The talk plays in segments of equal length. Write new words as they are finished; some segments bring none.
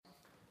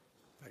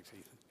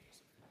Thanks, Ethan.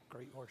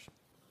 Great worship.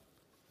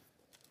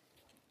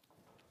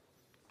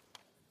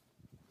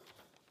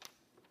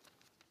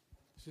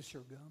 Is this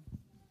your gum?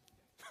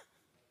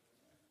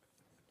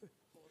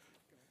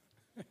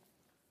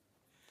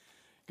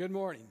 Good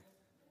morning.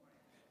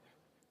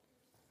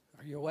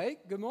 Are you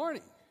awake? Good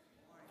morning.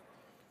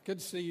 Good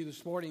to see you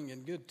this morning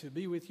and good to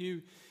be with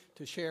you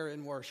to share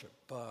in worship.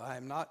 I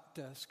am not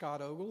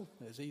Scott Ogle,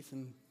 as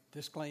Ethan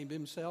disclaimed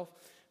himself,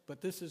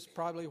 but this is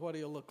probably what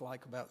he'll look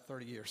like about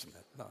 30 years from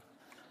now. No,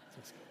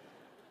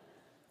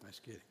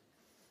 just kidding.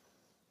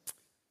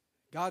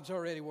 God's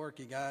already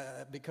working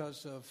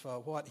because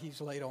of what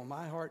he's laid on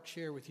my heart to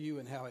share with you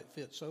and how it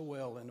fits so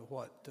well into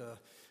what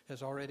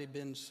has already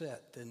been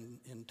set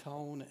in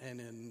tone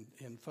and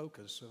in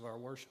focus of our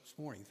worship this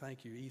morning.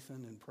 Thank you,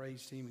 Ethan, and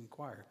praise team and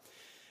choir.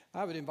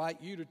 I would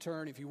invite you to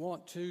turn, if you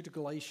want to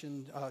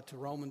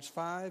Romans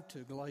 5, to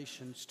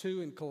Galatians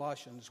 2, and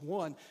Colossians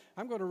 1.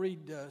 I'm going to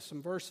read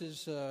some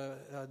verses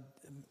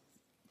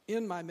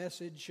in my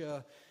message,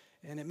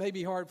 and it may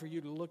be hard for you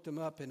to look them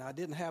up, and I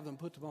didn't have them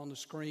put them on the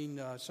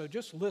screen, so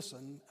just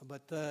listen,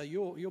 but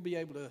you'll be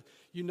able to,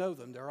 you know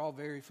them. They're all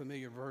very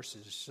familiar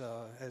verses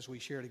as we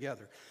share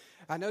together.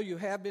 I know you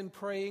have been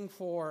praying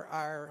for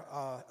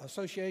our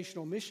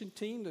associational mission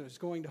team that is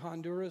going to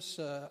Honduras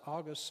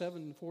August 7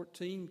 and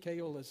 14.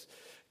 Cale is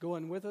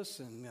going with us,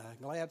 and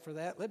glad for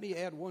that. Let me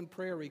add one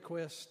prayer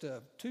request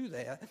to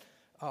that,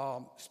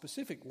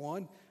 specific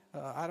one.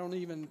 I don't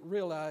even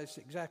realize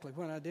exactly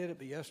when I did it,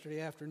 but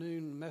yesterday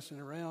afternoon, messing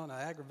around,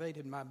 I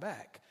aggravated my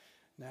back.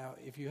 Now,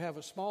 if you have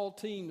a small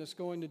team that's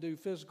going to do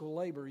physical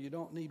labor, you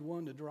don't need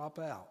one to drop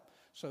out.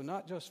 So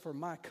not just for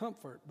my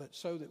comfort, but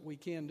so that we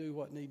can do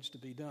what needs to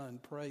be done.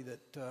 Pray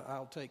that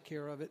I'll take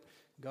care of it,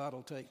 God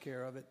will take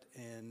care of it,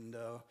 and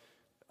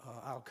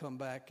I'll come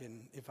back,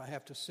 and if I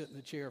have to sit in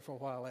the chair for a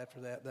while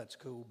after that, that's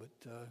cool, but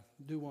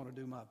do want to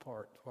do my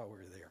part while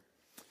we're there.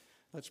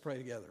 Let's pray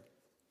together.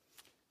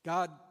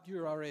 God,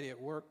 you're already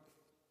at work.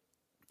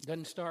 It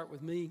doesn't start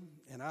with me,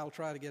 and I'll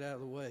try to get out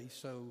of the way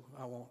so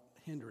I won't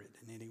hinder it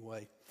in any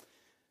way.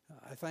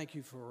 I thank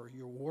you for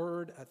your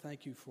word. I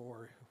thank you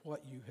for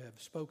what you have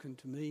spoken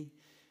to me,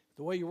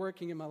 the way you're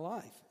working in my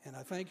life, and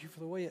I thank you for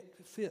the way it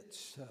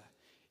fits.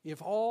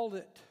 If all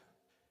that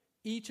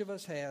each of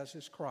us has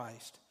is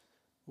Christ,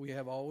 we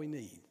have all we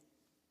need.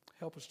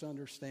 Help us to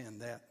understand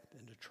that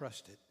and to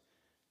trust it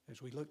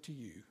as we look to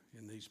you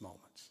in these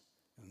moments.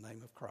 In the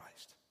name of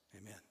Christ,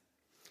 amen.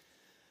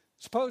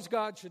 Suppose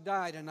God should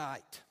die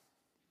tonight.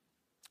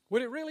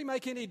 Would it really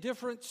make any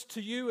difference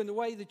to you in the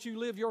way that you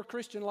live your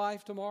Christian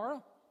life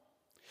tomorrow?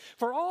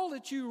 For all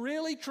that you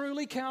really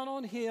truly count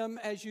on Him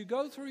as you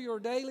go through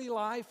your daily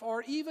life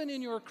or even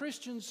in your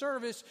Christian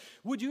service,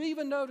 would you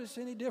even notice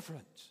any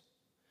difference?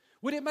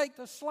 Would it make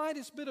the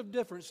slightest bit of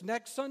difference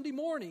next Sunday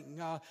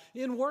morning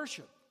in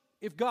worship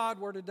if God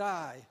were to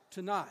die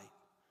tonight?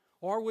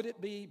 Or would it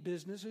be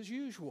business as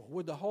usual?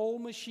 Would the whole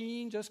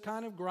machine just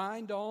kind of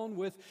grind on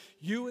with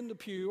you in the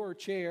pew or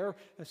chair,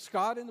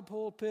 Scott in the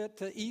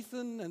pulpit,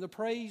 Ethan and the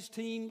praise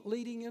team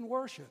leading in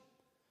worship?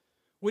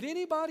 Would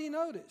anybody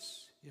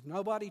notice if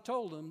nobody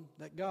told them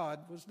that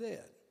God was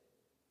dead?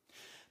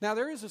 Now,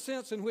 there is a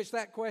sense in which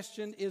that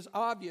question is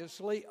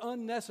obviously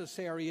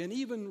unnecessary and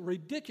even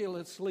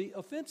ridiculously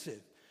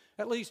offensive,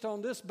 at least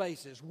on this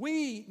basis.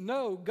 We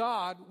know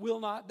God will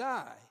not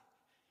die.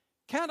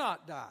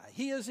 Cannot die.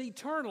 He is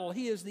eternal.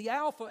 He is the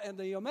Alpha and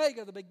the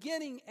Omega, the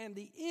beginning and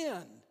the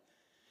end.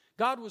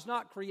 God was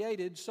not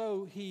created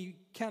so He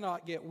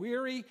cannot get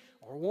weary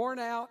or worn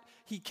out.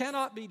 He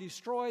cannot be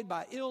destroyed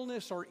by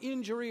illness or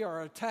injury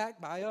or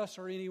attacked by us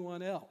or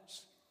anyone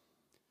else.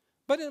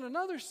 But in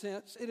another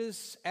sense, it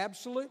is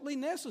absolutely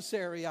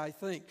necessary, I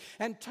think,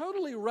 and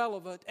totally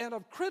relevant and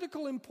of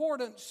critical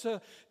importance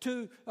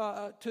to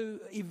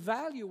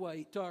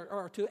evaluate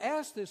or to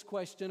ask this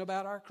question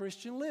about our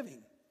Christian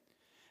living.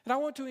 And I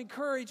want to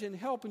encourage and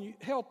help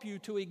you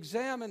to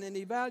examine and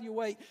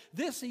evaluate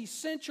this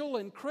essential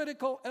and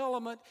critical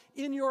element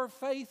in your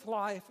faith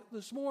life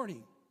this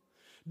morning.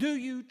 Do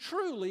you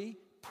truly,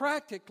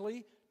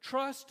 practically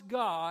trust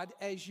God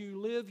as you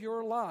live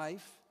your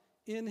life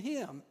in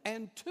Him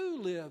and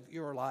to live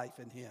your life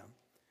in Him?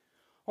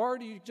 Or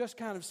do you just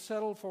kind of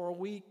settle for a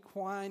weak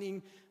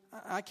whining,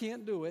 I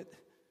can't do it,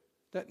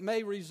 that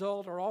may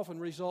result or often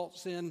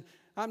results in,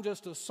 I'm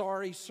just a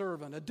sorry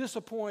servant, a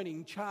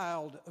disappointing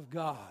child of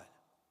God?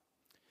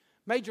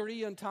 Major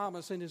Ian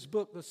Thomas, in his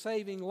book, The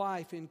Saving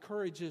Life,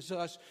 encourages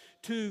us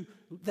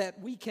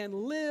that we can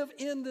live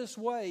in this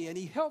way, and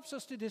he helps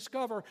us to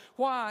discover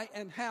why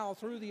and how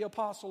through the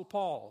Apostle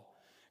Paul.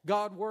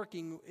 God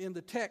working in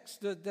the text,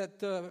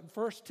 that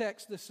first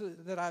text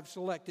that I've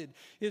selected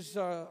is,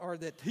 or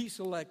that he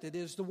selected,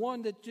 is the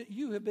one that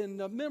you have been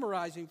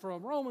memorizing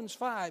from Romans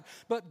 5.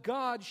 But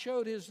God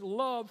showed His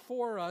love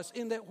for us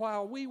in that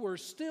while we were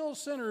still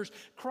sinners,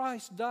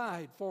 Christ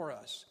died for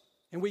us.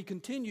 And we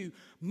continue,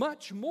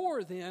 much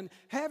more then,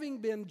 having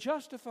been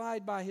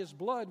justified by his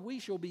blood, we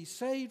shall be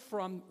saved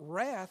from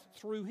wrath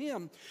through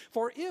him.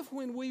 For if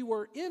when we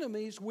were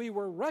enemies, we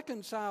were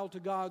reconciled to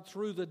God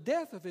through the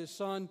death of his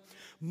Son,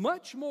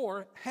 much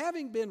more,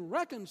 having been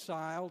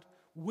reconciled,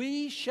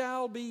 we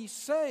shall be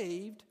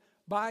saved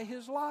by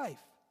his life.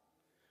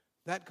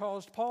 That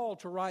caused Paul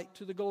to write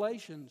to the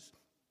Galatians,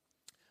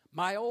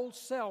 my old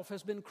self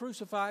has been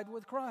crucified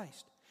with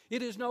Christ.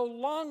 It is no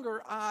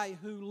longer I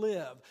who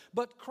live,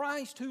 but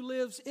Christ who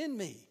lives in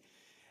me.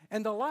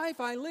 And the life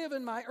I live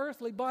in my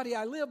earthly body,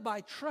 I live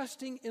by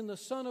trusting in the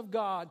Son of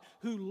God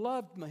who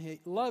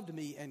loved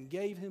me and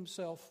gave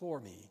himself for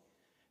me.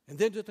 And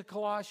then to the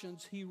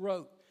Colossians he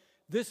wrote,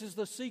 this is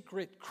the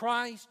secret,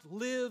 Christ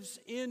lives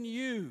in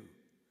you.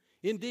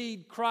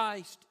 Indeed,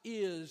 Christ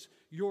is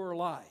your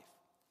life.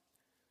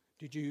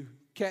 Did you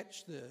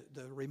catch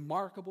the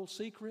remarkable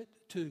secret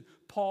to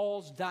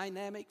Paul's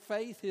dynamic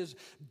faith, his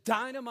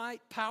dynamite,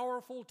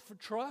 powerful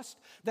trust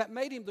that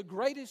made him the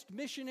greatest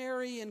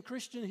missionary in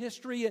Christian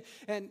history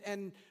and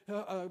an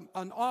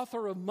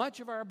author of much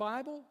of our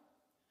Bible?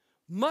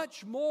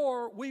 Much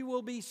more, we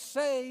will be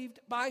saved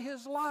by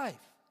his life.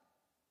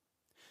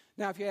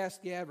 Now, if you ask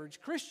the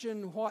average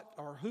Christian what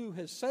or who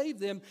has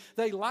saved them,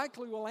 they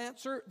likely will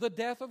answer the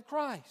death of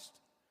Christ.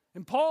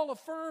 And Paul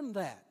affirmed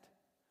that.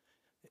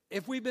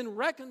 If we've been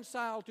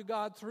reconciled to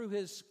God through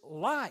his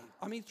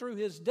through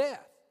his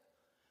death.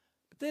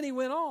 But then he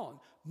went on,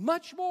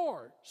 much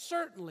more,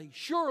 certainly,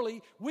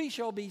 surely, we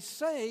shall be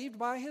saved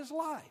by his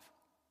life.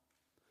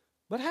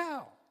 But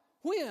how?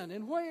 When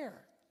and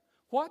where?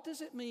 What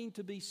does it mean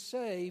to be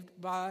saved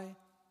by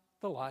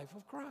the life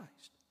of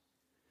Christ?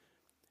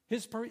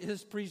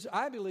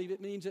 I believe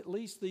it means at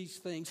least these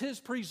things.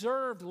 His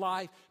preserved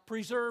life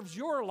preserves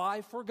your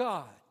life for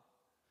God.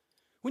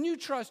 When you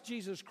trust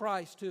Jesus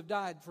Christ to have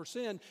died for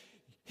sin,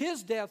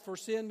 his death for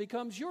sin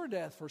becomes your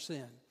death for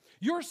sin.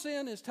 Your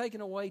sin is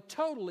taken away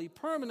totally,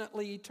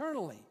 permanently,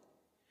 eternally.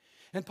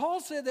 And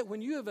Paul said that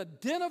when you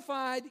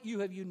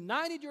have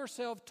united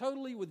yourself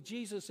totally with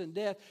Jesus in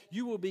death,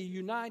 you will be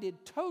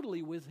united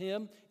totally with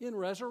him in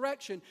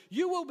resurrection.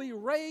 You will be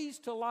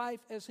raised to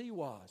life as he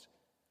was.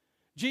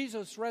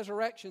 Jesus'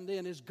 resurrection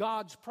then is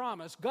God's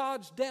promise,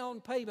 God's down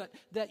payment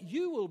that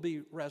you will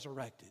be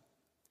resurrected.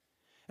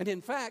 And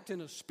in fact,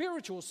 in a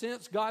spiritual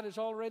sense, God has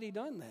already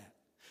done that.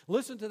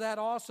 Listen to that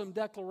awesome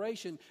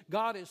declaration.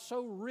 God is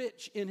so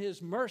rich in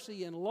his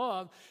mercy and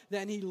love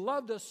that he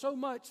loved us so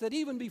much that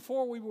even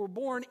before we were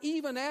born,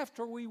 even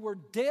after we were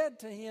dead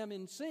to him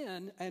in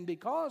sin and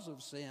because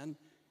of sin,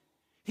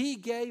 he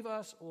gave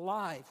us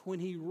life when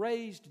he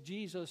raised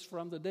Jesus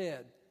from the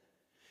dead.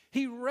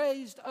 He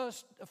raised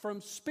us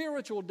from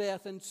spiritual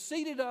death and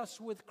seated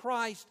us with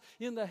Christ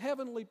in the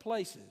heavenly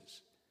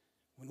places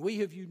when we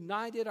have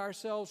united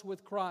ourselves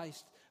with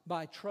Christ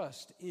by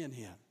trust in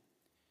him.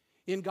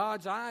 In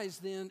God's eyes,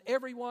 then,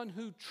 everyone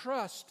who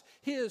trusts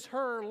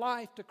her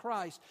life to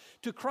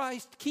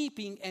Christ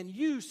keeping and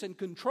use and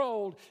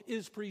controlled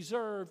is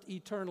preserved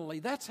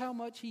eternally. That's how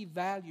much he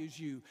values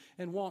you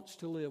and wants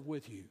to live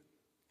with you.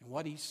 And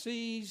what he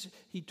sees,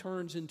 he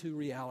turns into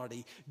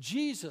reality.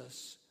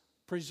 Jesus'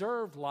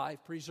 preserved life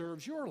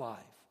preserves your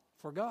life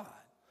for God.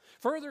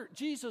 Further,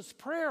 Jesus'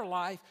 prayer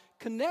life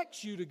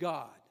connects you to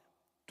God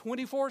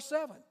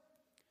 24/7.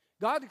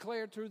 God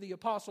declared through the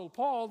Apostle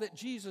Paul that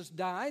Jesus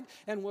died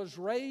and was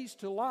raised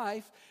to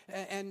life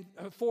and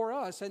for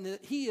us, and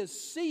that he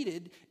is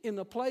seated in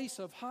the place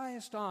of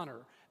highest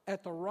honor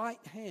at the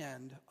right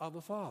hand of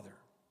the Father.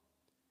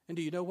 And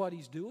do you know what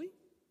he's doing?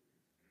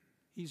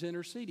 He's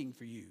interceding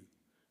for you,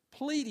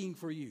 pleading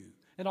for you,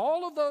 and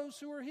all of those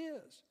who are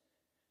his.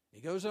 He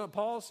goes on,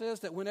 Paul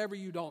says that whenever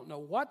you don't know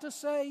what to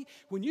say,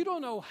 when you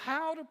don't know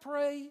how to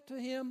pray to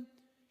him,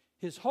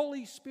 his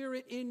Holy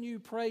Spirit in you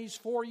prays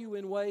for you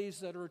in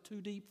ways that are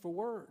too deep for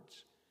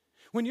words.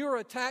 When you're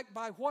attacked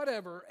by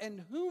whatever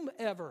and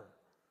whomever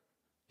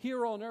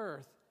here on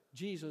earth,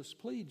 Jesus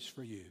pleads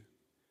for you.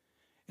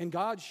 And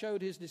God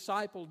showed his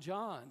disciple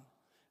John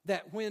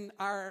that when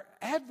our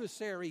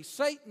adversary,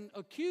 Satan,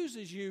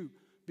 accuses you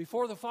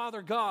before the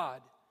Father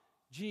God,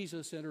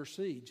 Jesus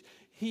intercedes.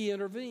 He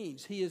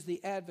intervenes. He is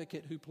the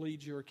advocate who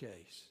pleads your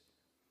case.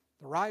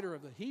 The writer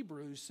of the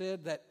Hebrews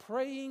said that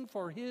praying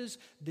for his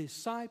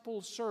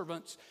disciple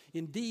servants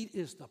indeed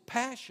is the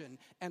passion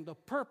and the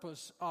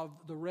purpose of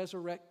the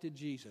resurrected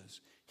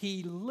Jesus.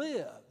 He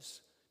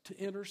lives to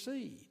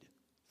intercede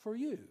for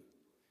you.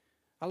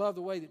 I love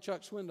the way that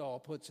Chuck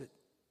Swindoll puts it.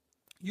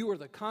 You are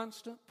the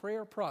constant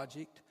prayer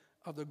project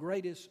of the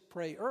greatest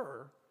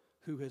prayer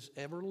who has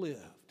ever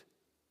lived.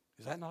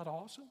 Is that not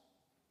awesome?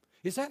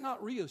 Is that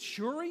not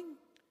reassuring?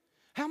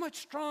 How much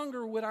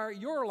stronger would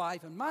your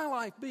life and my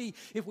life be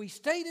if we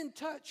stayed in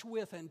touch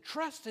with and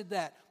trusted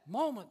that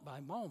moment by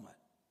moment?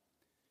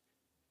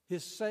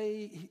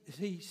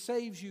 He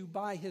saves you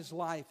by his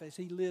life as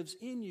he lives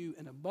in you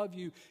and above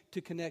you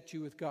to connect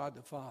you with God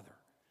the Father.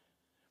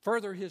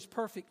 Further, his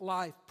perfect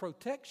life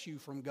protects you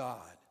from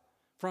God,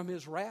 from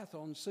his wrath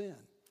on sin.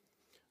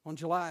 On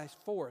July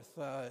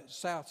 4th,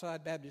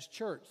 Southside Baptist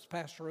Church,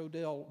 Pastor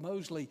Odell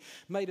Mosley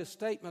made a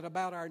statement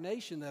about our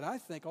nation that I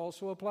think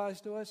also applies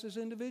to us as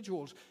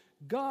individuals.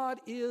 God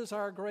is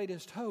our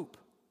greatest hope,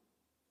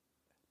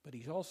 but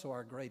He's also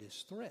our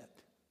greatest threat.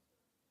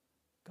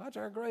 God's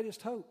our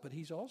greatest hope, but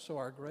He's also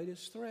our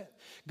greatest threat.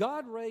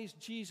 God raised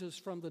Jesus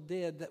from the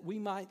dead that we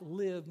might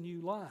live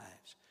new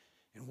lives.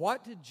 And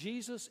what did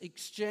Jesus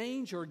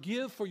exchange or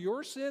give for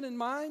your sin and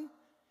mine?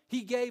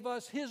 He gave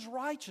us His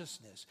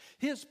righteousness,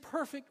 His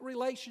perfect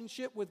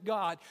relationship with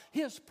God,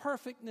 His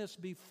perfectness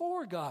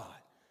before God.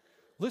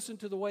 Listen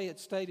to the way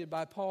it's stated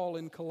by Paul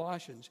in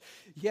Colossians.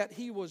 Yet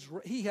He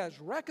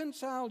has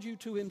reconciled you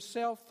to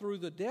Himself through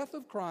the death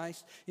of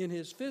Christ in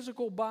His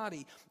physical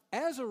body.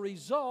 As a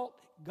result,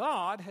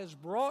 God has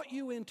brought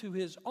you into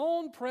His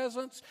own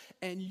presence,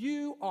 and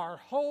you are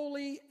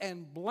holy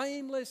and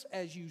blameless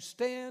as you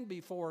stand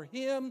before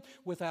Him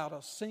without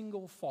a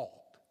single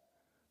fault.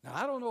 Now,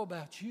 I don't know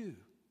about you,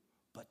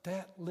 but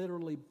that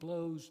literally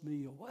blows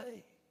me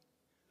away.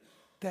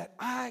 That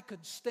I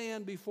could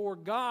stand before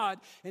God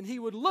and He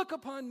would look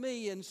upon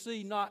me and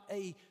see not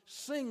a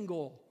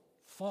single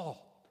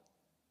fault.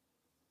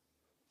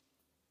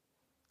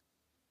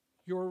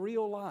 Your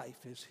real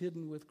life is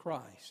hidden with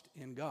Christ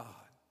in God.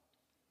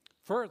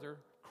 Further,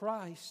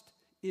 Christ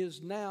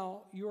is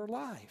now your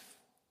life.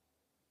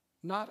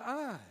 Not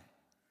I,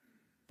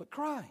 but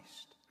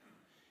Christ.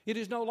 It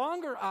is no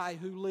longer I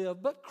who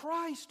live, but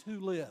Christ who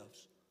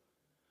lives.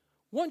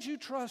 Once you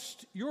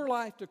trust your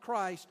life to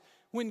Christ,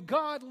 when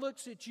God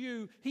looks at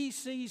you, He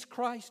sees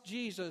Christ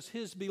Jesus,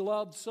 His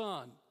beloved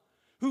Son,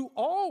 who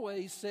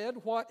always said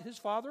what His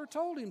Father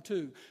told Him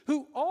to,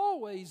 who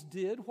always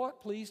did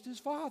what pleased His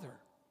Father.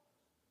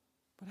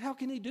 But how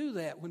can He do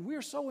that when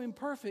we're so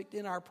imperfect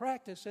in our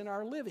practice and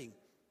our living?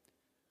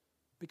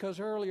 Because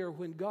earlier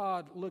when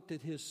God looked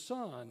at His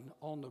Son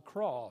on the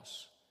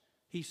cross,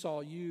 He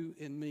saw you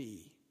and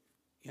me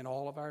in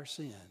all of our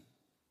sin.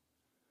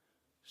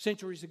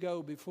 Centuries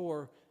ago,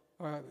 before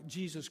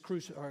Jesus'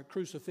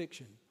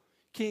 crucifixion,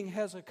 King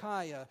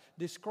Hezekiah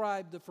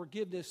described the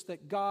forgiveness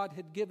that God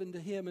had given to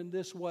him in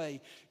this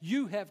way: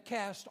 "You have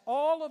cast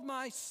all of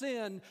my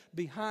sin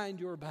behind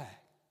your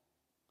back."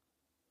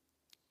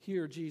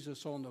 Here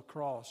Jesus on the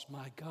cross,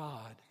 my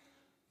God,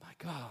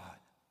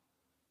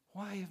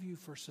 why have you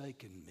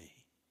forsaken me?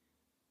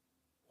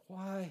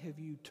 Why have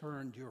you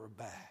turned your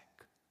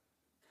back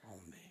on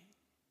me?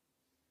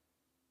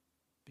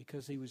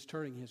 Because He was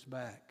turning His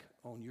back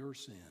on your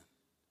sin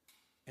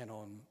and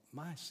on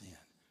my sin,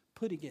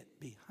 putting it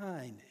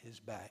behind His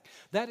back.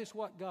 That is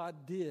what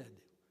God did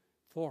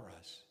for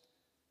us.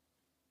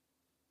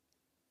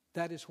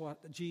 That is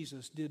what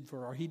Jesus did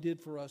for us. He did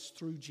for us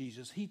through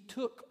Jesus. He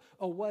took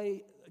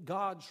away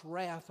God's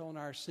wrath on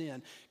our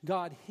sin.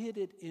 God hid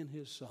it in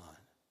His Son.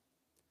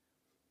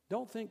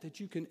 Don't think that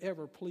you can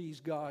ever please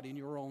God in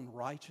your own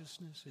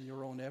righteousness and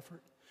your own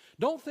effort.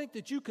 Don't think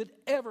that you could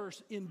ever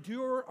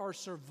endure or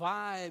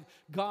survive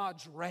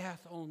God's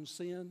wrath on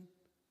sin.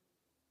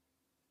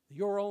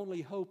 Your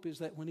only hope is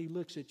that when He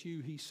looks at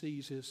you, He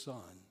sees His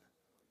Son,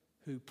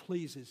 who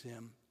pleases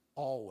Him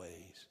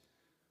always.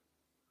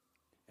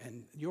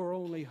 And your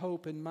only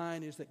hope and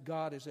mine is that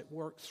God is at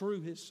work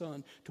through His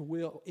Son to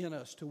will in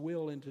us, to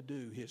will and to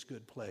do His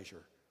good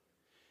pleasure.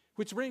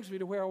 Which brings me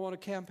to where I want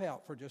to camp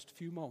out for just a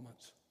few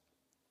moments.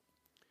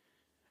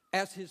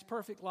 As His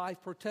perfect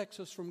life protects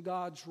us from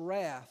God's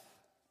wrath,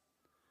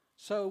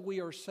 so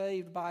we are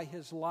saved by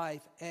His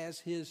life as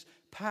His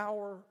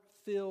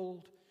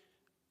power-filled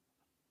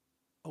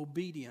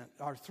obedient,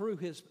 or through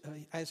His,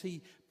 as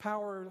He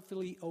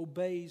powerfully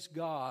obeys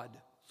God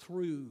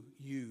through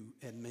you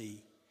and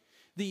me.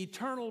 The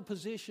eternal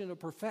position of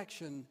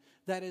perfection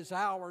that is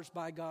ours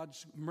by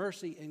God's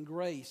mercy and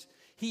grace,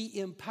 He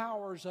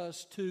empowers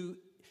us to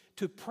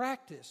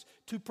practice,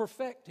 to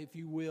perfect, if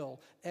you will,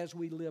 as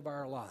we live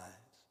our lives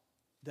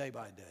day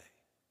by day.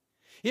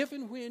 If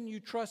and when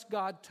you trust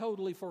God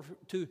totally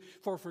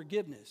for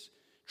forgiveness,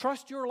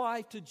 trust your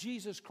life to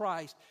Jesus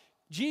Christ,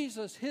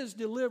 Jesus, His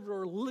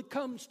deliverer,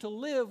 comes to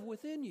live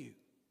within you.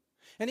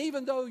 And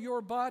even though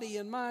your body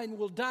and mind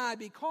will die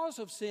because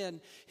of sin,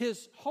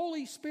 His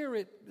Holy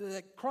Spirit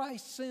that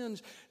Christ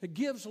sends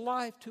gives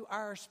life to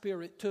our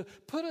spirit to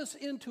put us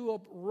into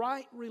a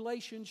right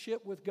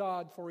relationship with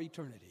God for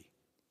eternity.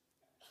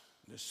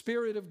 The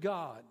Spirit of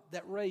God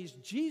that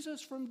raised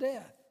Jesus from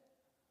death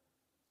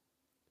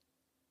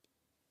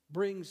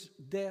brings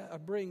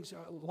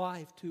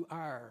life to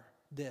our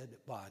dead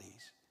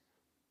bodies.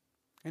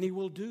 And He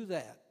will do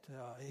that.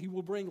 He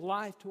will bring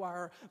life to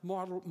our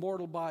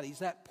mortal bodies,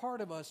 that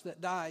part of us that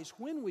dies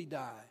when we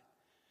die.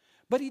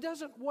 But He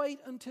doesn't wait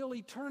until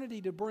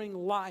eternity to bring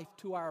life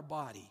to our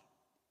body.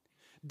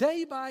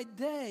 Day by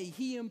day,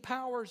 He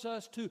empowers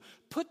us to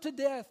put to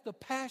death the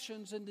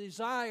passions and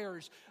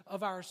desires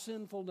of our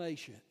sinful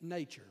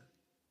nature.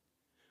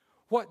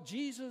 What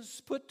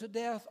Jesus put to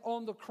death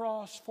on the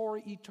cross for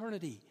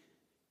eternity,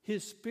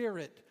 His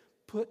Spirit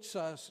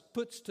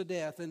puts to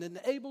death and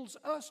enables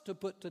us to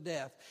put to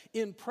death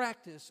in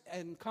practice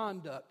and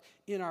conduct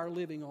in our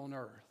living on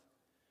earth.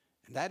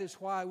 And that is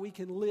why we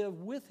can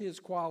live with His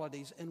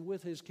qualities and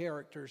with His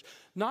characters,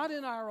 not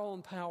in our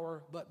own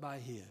power, but by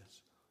His.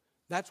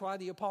 That's why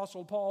the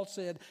Apostle Paul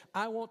said,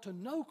 I want to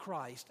know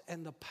Christ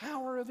and the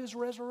power of His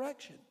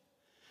resurrection.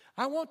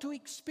 I want to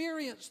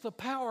experience the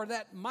power,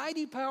 that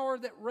mighty power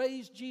that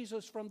raised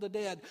Jesus from the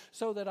dead,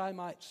 so that I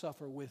might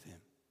suffer with Him.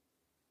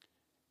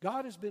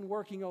 God has been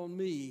working on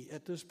me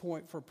at this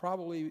point for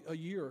probably a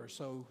year or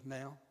so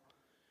now.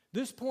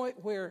 This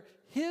point where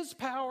His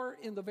power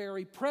in the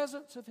very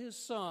presence of His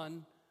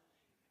Son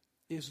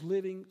is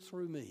living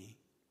through me.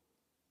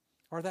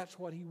 Or that's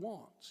what He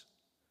wants.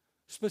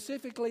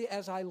 Specifically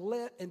as I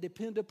let and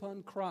depend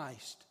upon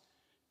Christ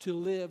to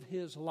live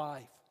His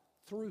life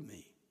through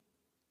me.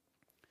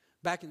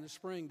 Back in the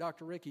spring,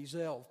 Dr. Ricky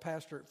Zell,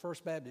 pastor at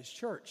First Baptist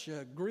Church,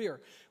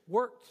 Greer,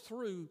 worked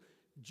through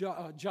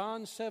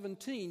John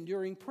 17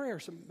 during prayer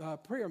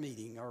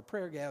meeting or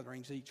prayer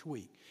gatherings each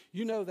week.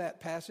 You know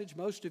that passage,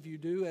 most of you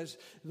do, as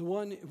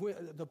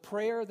the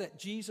prayer that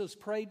Jesus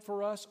prayed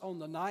for us on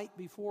the night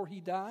before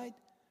He died.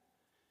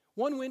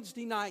 One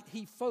Wednesday night,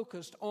 he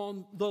focused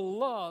on the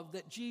love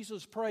that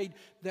Jesus prayed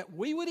that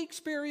we would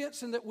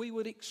experience and that we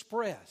would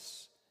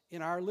express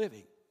in our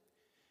living.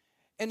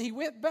 And he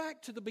went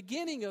back to the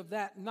beginning of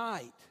that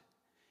night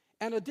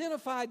and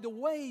identified the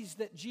ways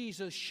that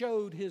Jesus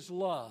showed His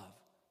love.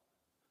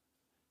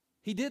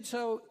 He did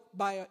so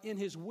in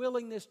His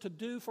willingness to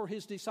do for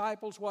His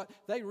disciples what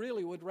they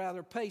really would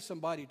rather pay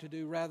somebody to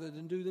do rather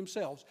than do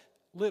themselves,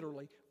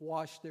 literally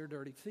wash their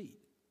dirty feet.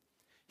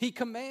 He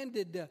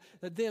commanded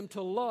them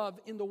to love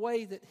in the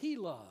way that He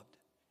loved.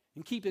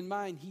 And keep in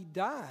mind, He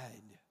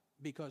died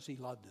because He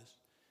loved us.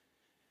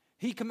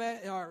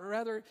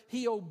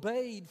 He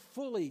obeyed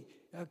fully,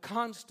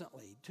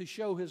 constantly to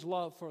show His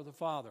love for the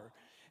Father.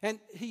 And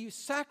He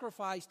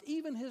sacrificed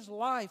even His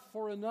life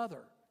for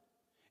another.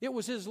 It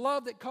was His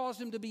love that caused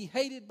Him to be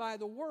hated by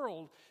the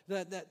world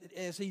that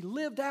as He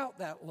lived out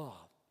that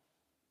love.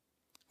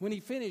 When He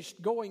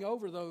finished going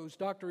over those,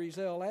 Dr.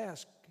 Ezell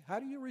asked, how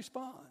do you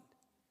respond?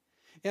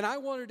 And I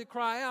wanted to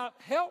cry out,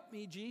 help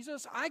me,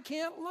 Jesus, I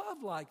can't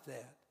love like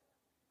that.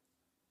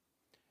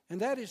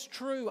 And that is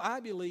true, I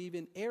believe,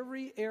 in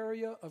every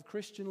area of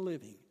Christian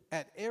living,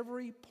 at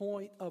every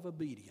point of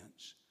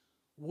obedience.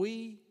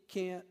 We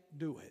can't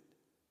do it.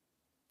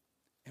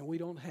 And we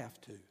don't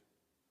have to.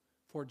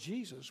 For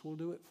Jesus will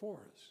do it for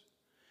us.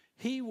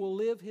 He will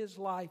live His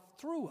life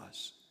through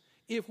us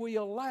if we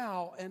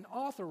allow and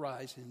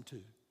authorize Him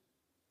to.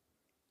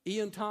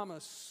 Ian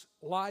Thomas'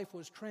 life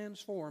was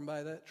transformed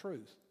by that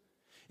truth.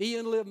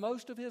 Ian lived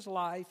most of his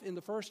life in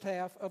the first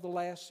half of the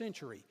last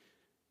century.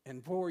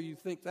 And before you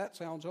think that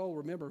sounds old,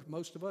 remember,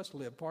 most of us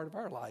lived part of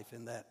our life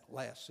in that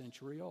last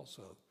century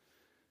also.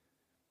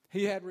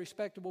 He had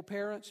respectable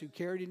parents who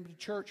carried him to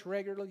church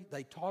regularly.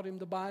 They taught him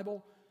the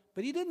Bible.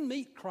 But he didn't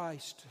meet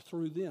Christ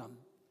through them.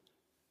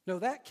 No,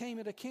 that came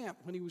at a camp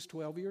when he was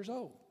 12 years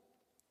old.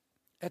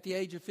 At the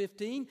age of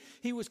 15,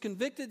 he was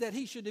convicted that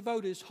he should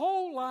devote his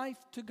whole life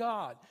to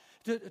God,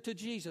 to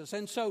Jesus.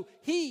 And so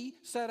he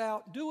set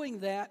out doing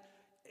that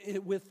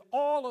with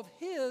all of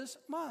his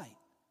might.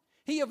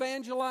 He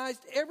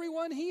evangelized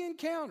everyone he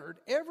encountered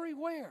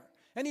everywhere.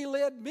 And he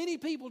led many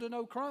people to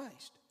know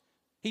Christ.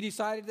 He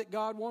decided that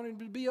God wanted him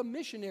to be a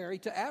missionary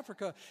to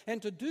Africa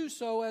and to do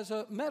so as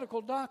a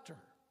medical doctor.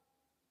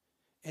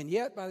 And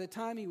yet, by the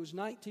time he was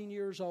 19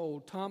 years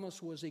old,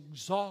 Thomas was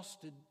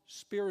exhausted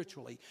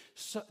spiritually,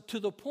 to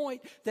the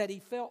point that he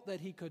felt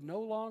that he could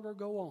no longer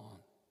go on.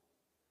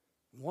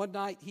 One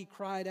night he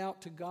cried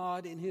out to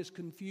God in his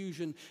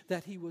confusion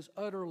that he was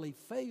utterly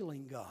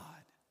failing God.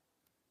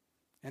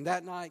 And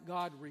that night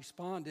God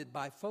responded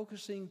by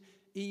focusing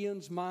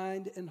Ian's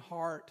mind and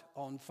heart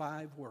on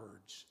 5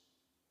 words.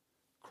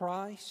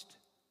 Christ,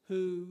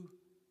 who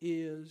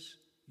is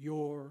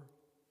your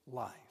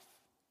life.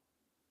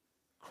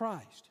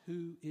 Christ,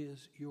 who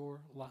is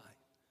your life.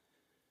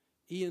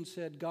 Ian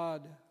said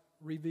God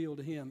revealed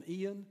to him,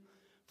 Ian,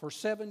 for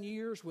 7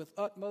 years with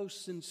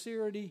utmost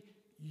sincerity,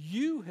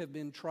 you have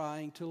been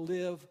trying to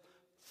live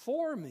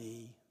for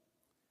me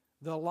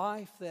the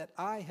life that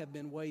I have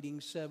been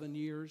waiting 7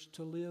 years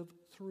to live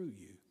through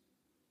you.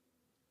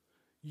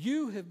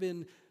 You have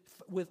been,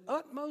 with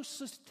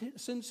utmost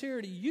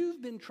sincerity,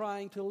 you've been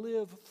trying to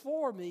live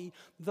for me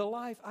the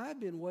life I've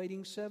been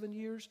waiting 7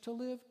 years to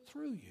live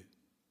through you.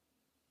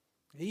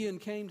 Ian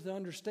came to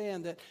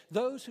understand that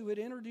those who had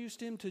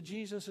introduced him to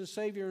Jesus as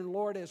Savior and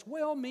Lord, as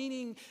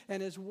well-meaning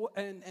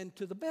and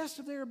to the best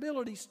of their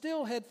ability,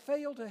 still had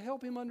failed to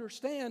help him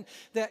understand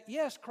that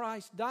yes,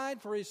 Christ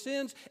died for his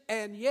sins,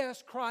 and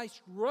yes,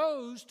 Christ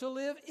rose to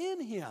live in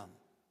him.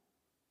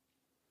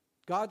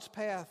 God's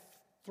path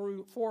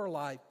for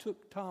life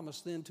took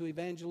Thomas then to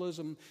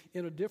evangelism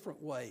in a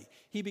different way.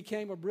 He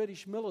became a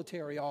British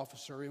military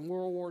officer in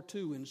World War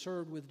II and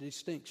served with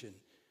distinction.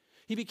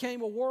 He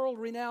became a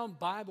world-renowned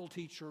Bible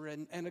teacher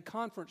and a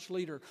conference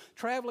leader,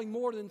 traveling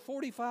more than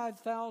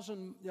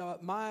 45,000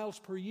 miles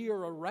per year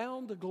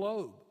around the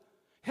globe,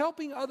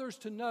 helping others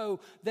to know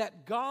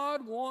that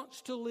God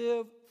wants to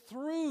live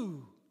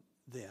through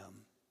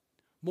them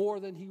more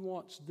than he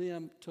wants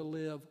them to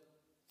live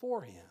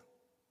for him.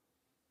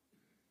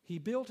 He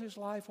built his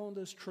life on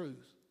this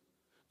truth.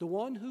 The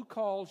one who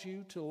calls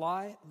you to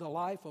the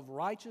life of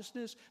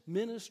righteousness,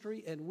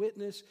 ministry, and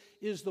witness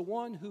is the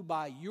one who,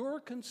 by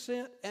your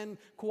consent and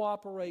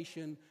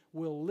cooperation,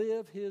 will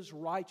live his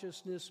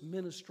righteousness,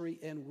 ministry,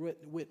 and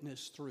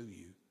witness through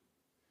you.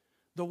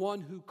 The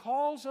one who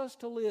calls us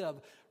to live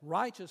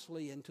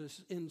righteously and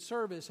in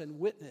service and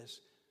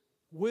witness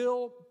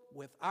will,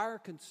 with our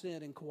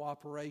consent and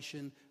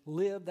cooperation,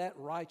 live that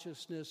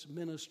righteousness,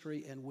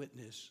 ministry, and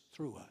witness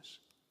through us.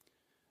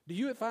 Do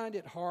you find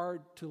it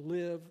hard to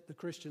live the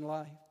Christian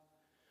life?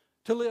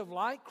 To live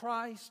like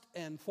Christ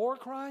and for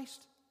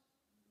Christ?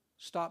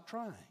 Stop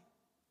trying.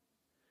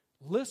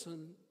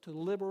 Listen to the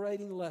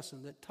liberating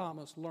lesson that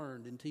Thomas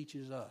learned and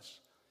teaches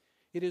us.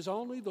 It is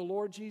only the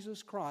Lord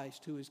Jesus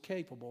Christ who is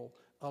capable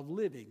of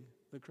living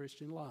the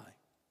Christian life.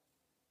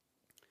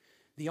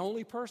 The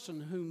only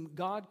person whom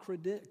God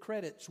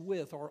credits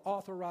with or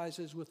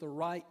authorizes with the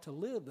right to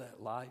live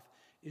that life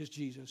is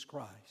Jesus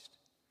Christ.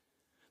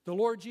 The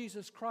Lord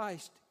Jesus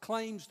Christ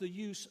claims the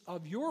use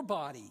of your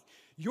body,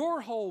 your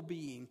whole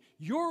being,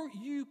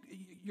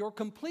 your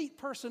complete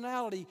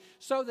personality,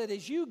 so that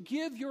as you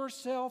give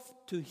yourself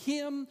to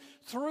Him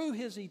through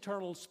His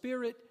eternal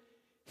Spirit,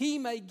 He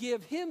may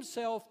give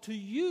Himself to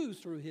you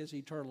through His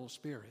eternal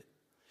Spirit.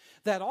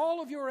 That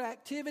all of your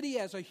activity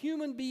as a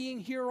human being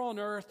here on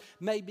earth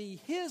may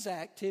be His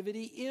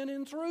activity in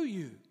and through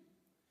you.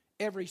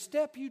 Every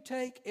step you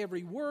take,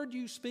 every word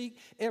you speak,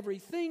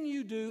 everything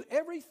you do,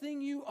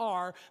 everything you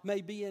are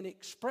may be an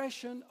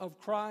expression of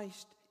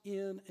Christ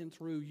in and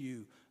through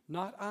you.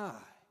 Not I,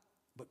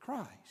 but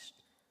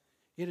Christ.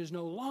 It is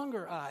no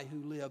longer I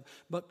who live,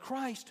 but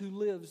Christ who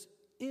lives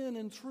in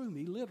and through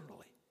me,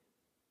 literally.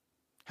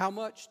 How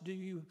much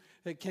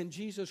can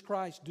Jesus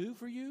Christ do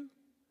for you?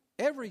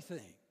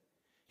 Everything.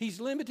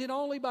 He's limited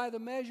only by the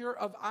measure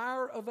of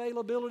our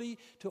availability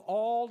to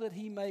all that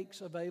He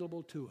makes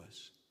available to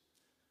us.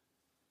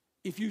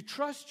 If you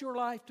trust your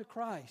life to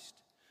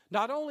Christ,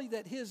 not only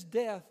that His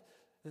death,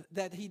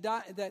 that He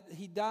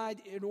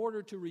died in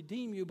order to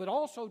redeem you, but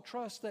also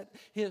trust that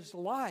His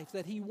life,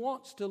 that He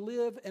wants to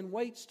live and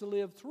waits to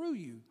live through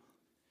you,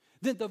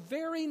 then the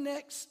very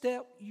next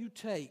step you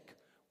take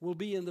will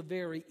be in the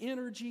very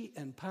energy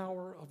and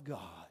power of God.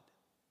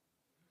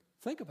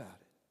 Think about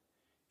it.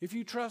 If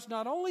you trust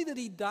not only that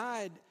He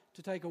died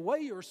to take away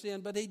your sin,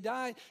 but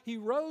He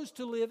rose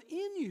to live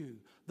in you,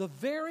 the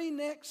very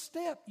next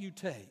step you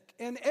take,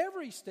 and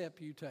every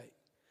step you take,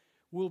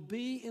 will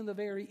be in the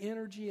very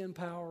energy and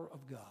power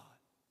of God.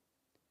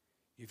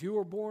 If you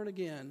are born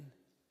again,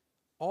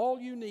 all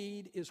you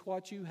need is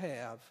what you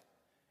have,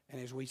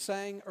 and as we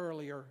sang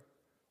earlier,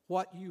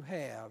 what you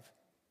have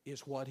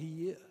is what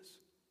He is.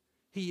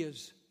 He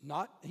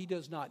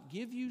does not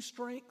give you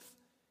strength,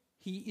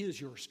 He is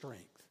your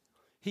strength.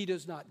 He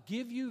does not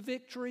give you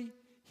victory,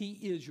 He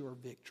is your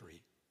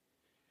victory.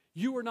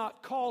 You are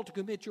not called to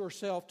commit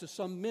yourself to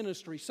some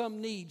ministry,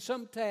 some need,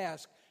 some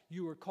task.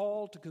 You are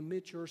called to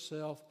commit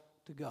yourself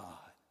to God.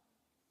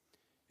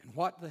 And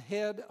what the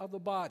head of the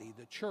body,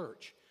 the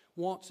church,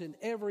 wants in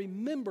every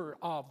member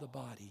of the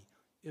body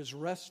is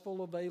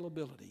restful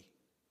availability,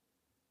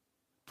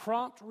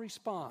 prompt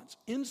response,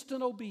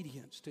 instant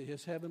obedience to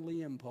His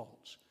heavenly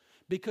impulse.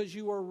 Because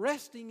you are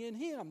resting in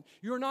Him.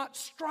 You're not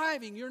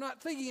striving. You're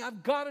not thinking,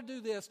 I've got to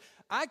do this.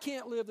 I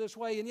can't live this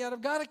way, and yet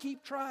I've got to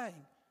keep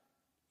trying.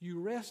 You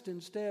rest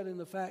instead in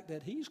the fact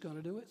that He's going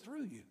to do it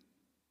through you.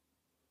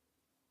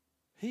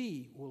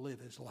 He will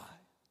live His life.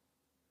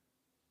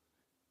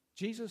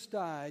 Jesus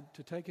died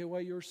to take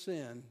away your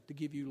sin, to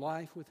give you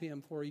life with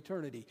Him for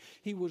eternity.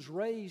 He was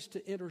raised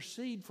to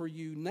intercede for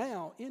you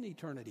now in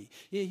eternity.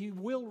 He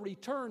will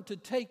return to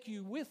take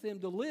you with Him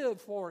to live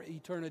for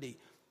eternity.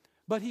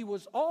 But He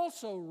was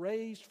also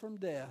raised from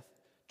death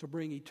to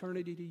bring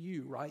eternity to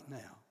you right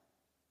now,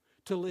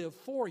 to live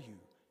for you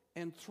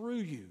and through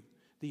you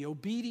the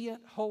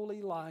obedient,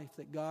 holy life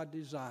that God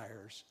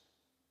desires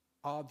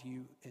of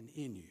you and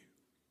in you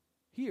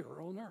here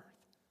on earth.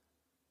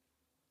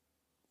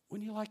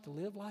 Wouldn't you like to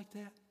live like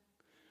that?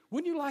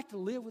 Wouldn't you like to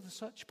live with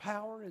such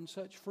power and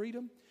such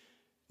freedom?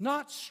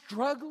 Not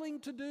struggling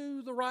to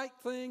do the right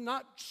thing,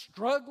 not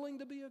struggling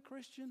to be a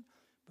Christian,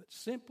 but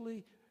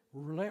simply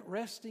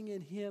resting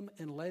in Him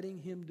and letting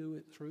Him do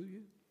it through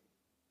you.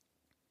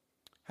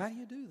 How do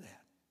you do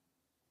that?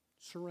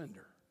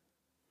 Surrender.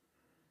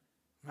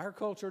 Our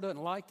culture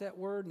doesn't like that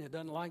word and it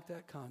doesn't like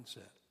that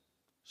concept.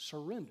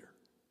 Surrender.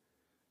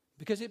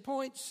 Because it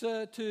points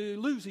to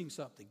losing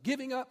something,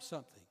 giving up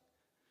something.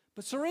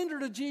 But surrender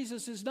to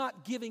Jesus is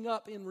not giving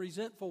up in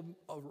resentful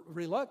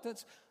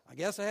reluctance. I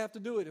guess I have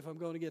to do it if I'm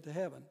going to get to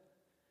heaven.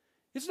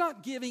 It's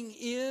not giving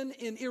in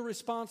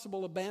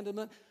irresponsible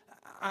abandonment.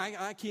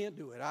 I can't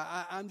do it.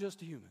 I'm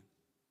just a human.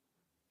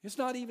 It's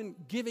not even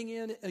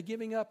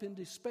giving up in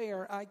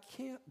despair. I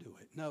can't do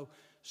it. No,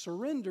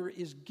 surrender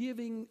is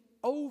giving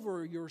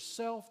over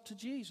yourself to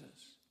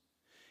Jesus.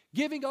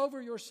 Giving over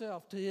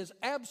yourself to His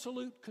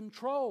absolute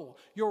control.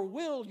 Your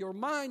will, your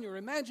mind, your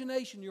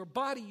imagination, your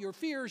body, your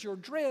fears, your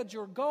dreads,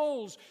 your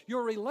goals,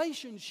 your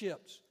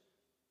relationships.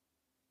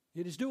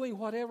 It is doing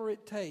whatever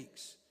it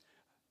takes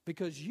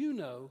because you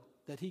know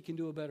that He can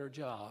do a better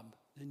job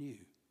than you.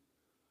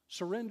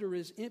 Surrender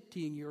is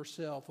emptying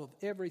yourself of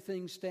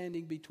everything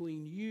standing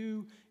between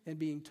you and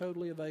being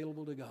totally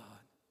available to God.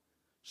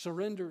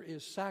 Surrender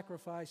is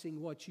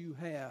sacrificing what you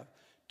have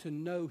to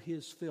know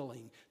His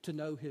filling, to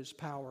know His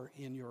power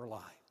in your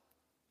life.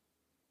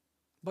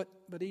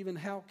 But even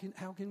how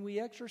can we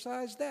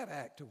exercise that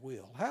act of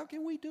will? How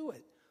can we do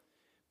it?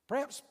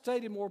 Perhaps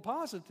stated more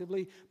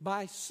positively,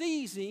 by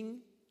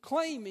seizing,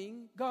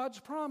 claiming God's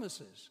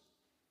promises.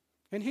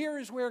 And here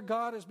is where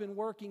God has been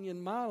working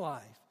in my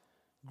life,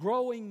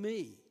 growing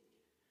me.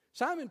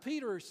 Simon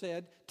Peter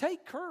said,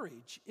 take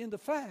courage in the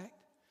fact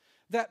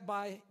that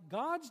by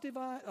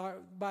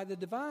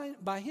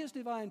His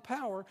divine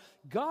power,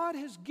 God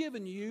has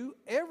given you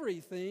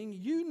everything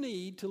you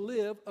need to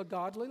live a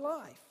godly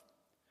life.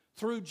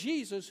 Through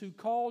Jesus, who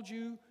called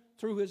you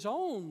through His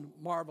own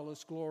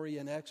marvelous glory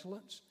and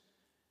excellence,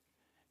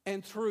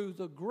 and through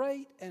the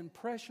great and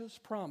precious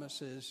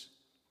promises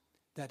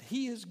that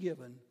He has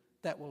given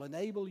that will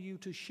enable you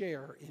to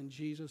share in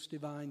Jesus'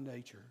 divine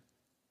nature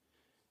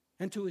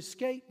and to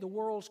escape the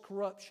world's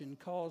corruption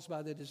caused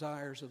by the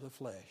desires of the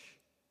flesh.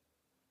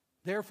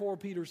 Therefore,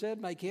 Peter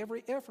said, make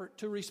every effort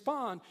to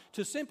respond,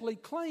 to simply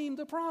claim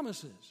the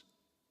promises.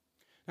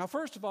 Now,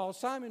 first of all,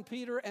 Simon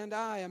Peter and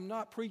I am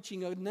not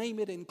preaching a name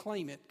it and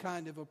claim it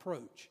kind of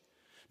approach.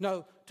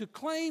 No, to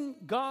claim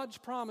God's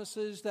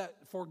promises that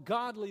for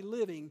godly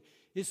living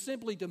is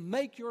simply to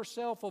make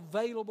yourself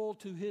available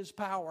to His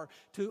power,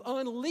 to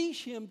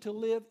unleash Him to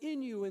live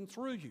in you and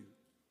through you.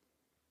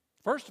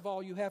 First of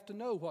all, you have to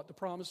know what the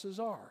promises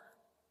are.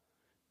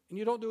 And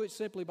you don't do it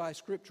simply by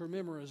scripture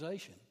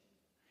memorization.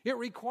 It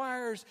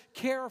requires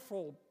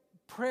careful,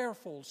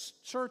 prayerful,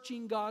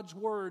 searching God's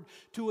Word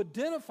to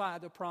identify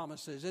the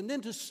promises and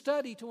then to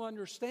study to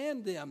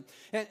understand them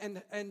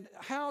and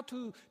how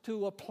to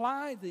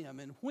apply them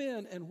and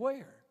when and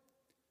where.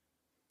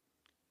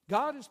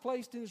 God has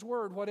placed in His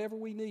Word whatever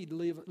we need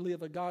to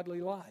live a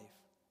godly life.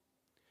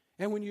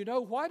 And when you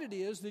know what it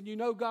is, then you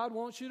know God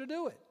wants you to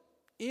do it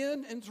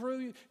in and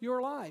through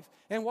your life.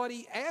 And what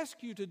He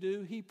asks you to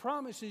do, He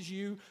promises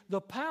you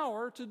the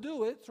power to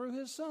do it through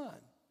His Son.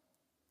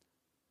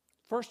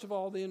 First of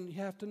all, then you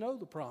have to know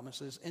the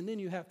promises, and then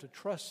you have to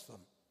trust them.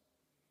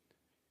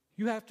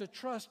 You have to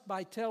trust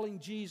by telling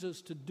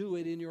Jesus to do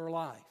it in your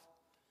life.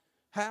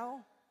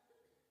 How?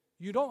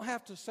 You don't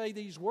have to say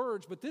these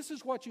words, but this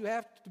is what you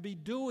have to be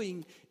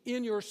doing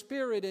in your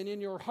spirit and in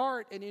your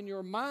heart and in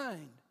your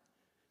mind.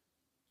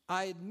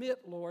 I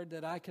admit, Lord,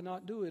 that I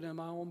cannot do it in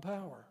my own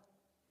power.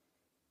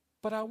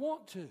 But I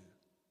want to.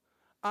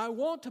 I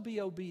want to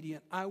be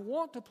obedient. I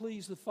want to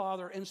please the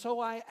Father. And so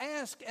I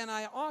ask and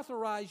I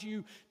authorize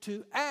you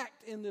to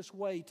act in this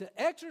way, to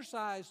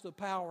exercise the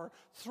power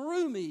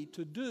through me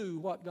to do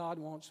what God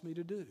wants me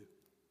to do.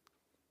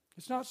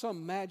 It's not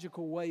some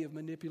magical way of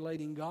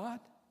manipulating God,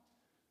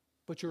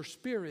 but your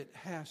spirit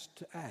has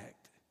to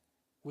act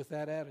with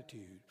that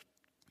attitude.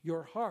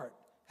 Your heart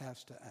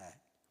has to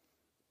act.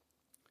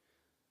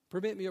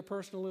 Permit me a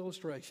personal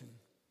illustration.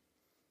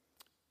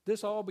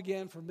 This all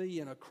began for me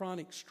in a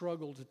chronic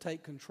struggle to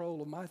take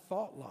control of my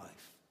thought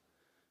life.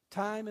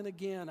 Time and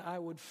again I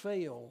would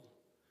fail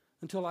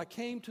until I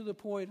came to the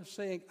point of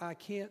saying, I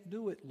can't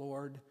do it,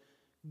 Lord.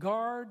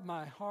 Guard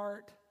my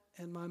heart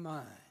and my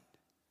mind.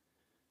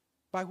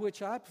 By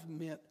which I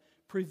meant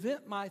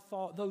prevent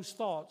those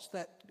thoughts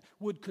that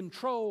would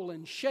control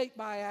and shape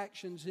my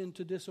actions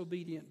into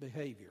disobedient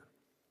behavior.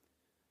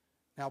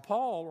 Now,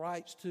 Paul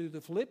writes to the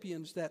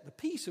Philippians that the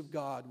peace of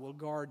God will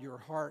guard your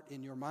heart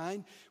and your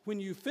mind when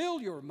you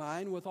fill your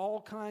mind with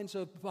all kinds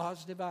of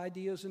positive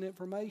ideas and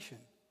information.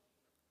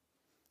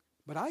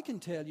 But I can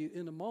tell you,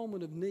 in a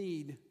moment of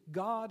need,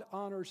 God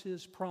honors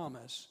His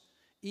promise,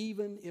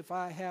 even if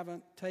I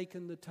haven't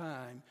taken the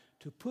time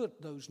to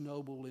put those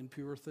noble and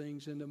pure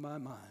things into my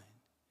mind.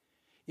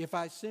 If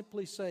I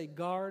simply say,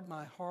 guard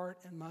my heart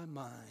and my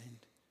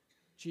mind,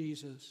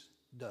 Jesus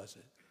does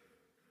it.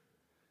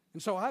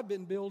 And so I've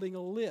been building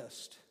a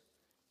list,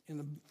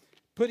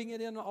 putting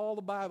it in all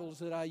the Bibles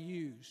that I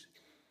use.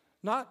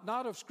 Not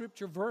of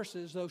scripture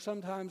verses, though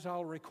sometimes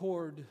I'll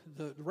record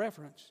the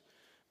reference.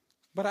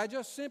 But I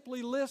just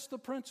simply list the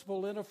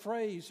principle in a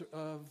phrase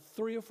of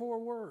 3 or 4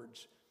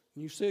 words.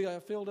 And you see I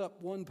filled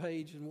up one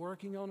page and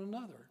working on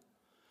another.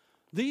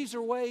 These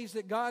are ways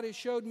that God has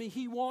showed me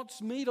He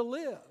wants me to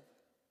live.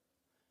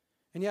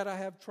 And yet I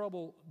have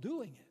trouble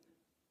doing it.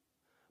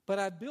 But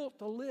I built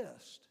the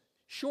list.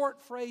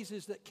 Short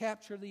phrases that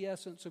capture the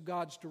essence of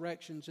God's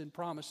directions and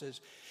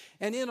promises.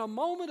 And in a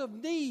moment of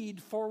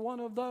need for one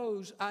of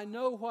those, I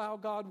know how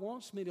God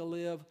wants me to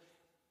live.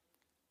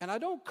 And I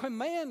don't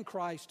command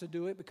Christ to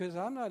do it because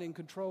I'm not in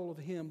control of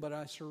Him, but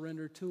I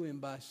surrender to Him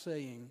by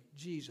saying,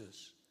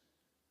 Jesus,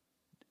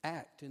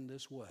 act in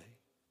this way.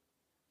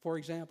 For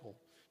example,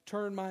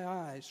 turn my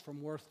eyes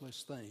from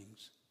worthless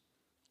things.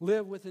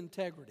 Live with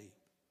integrity.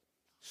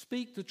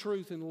 Speak the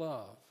truth in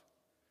love.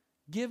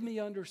 Give me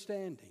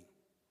understanding.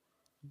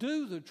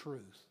 Do the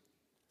truth.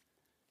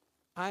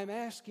 I'm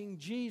asking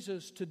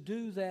Jesus to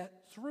do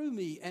that through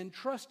me and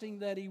trusting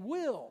that He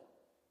will.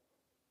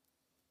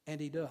 And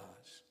He does.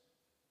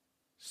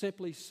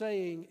 Simply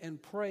saying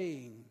and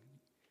praying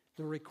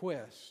the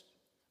request,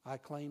 I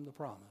claim the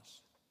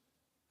promise.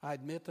 I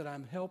admit that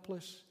I'm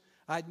helpless.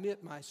 I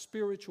admit my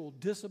spiritual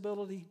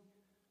disability.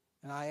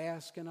 And I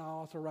ask and I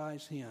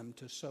authorize Him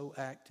to so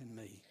act in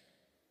me.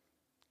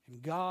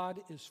 And God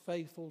is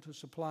faithful to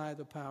supply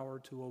the power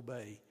to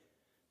obey,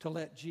 to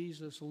let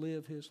Jesus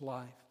live His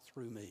life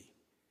through me.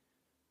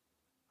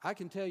 I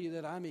can tell you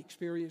that I'm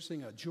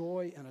experiencing a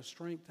joy and a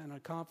strength and a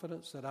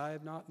confidence that I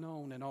have not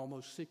known in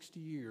almost 60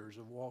 years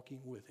of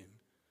walking with Him,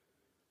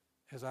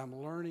 as I'm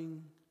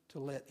learning to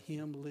let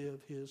Him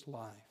live His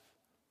life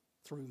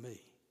through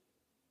me.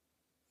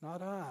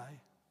 Not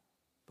I,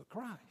 but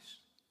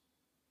Christ.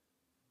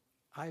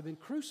 I have been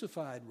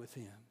crucified with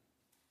Him.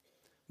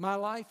 My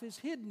life is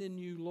hidden in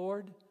You,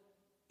 Lord.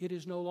 It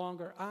is no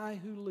longer I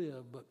who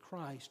live, but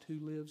Christ who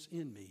lives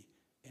in me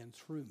and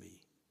through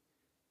me.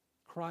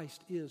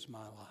 Christ is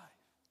my life.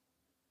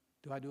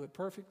 Do I do it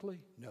perfectly?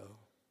 No.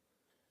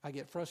 I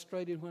get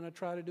frustrated when I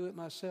try to do it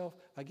myself.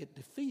 I get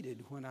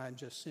defeated when I'm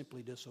just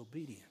simply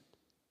disobedient.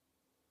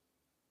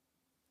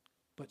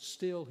 But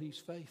still, He's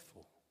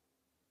faithful.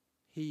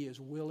 He is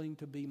willing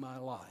to be my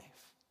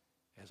life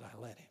as I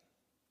let Him.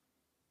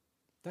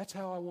 That's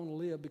how I want to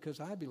live, because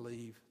I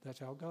believe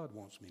that's how God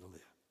wants me to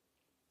live.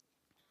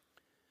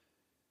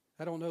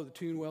 I don't know the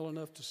tune well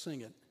enough to sing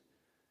it,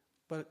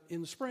 but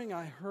in the spring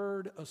I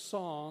heard a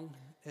song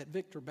at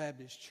Greer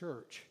Baptist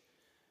Church,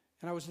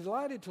 and I was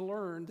delighted to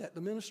learn that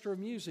the minister of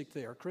music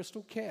there,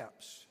 Crystal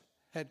Capps,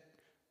 had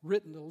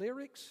written the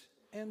lyrics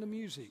and the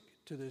music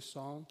to this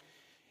song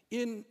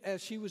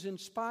as she was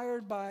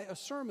inspired by a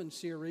sermon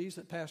series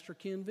that Pastor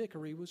Ken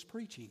Vickery was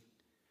preaching.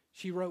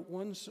 She wrote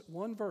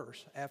one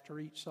verse after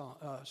each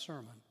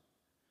sermon.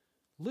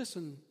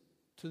 Listen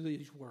to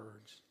these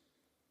words.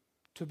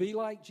 To be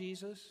like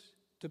Jesus,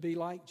 to be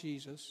like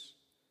Jesus,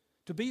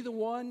 to be the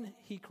one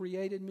He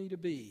created me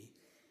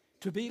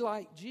to be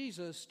like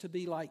Jesus, to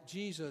be like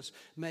Jesus.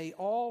 May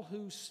all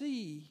who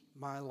see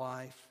my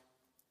life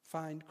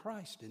find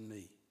Christ in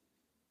me.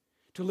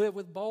 To live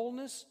with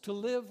boldness,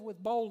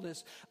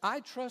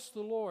 I trust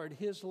the Lord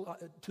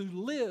to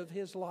live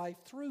His life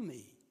through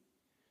me.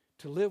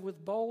 To live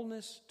with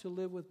boldness,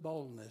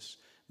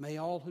 may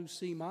all who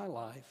see my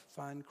life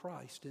find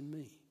Christ in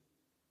me.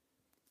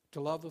 To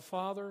love the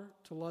Father,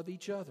 to love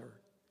each other.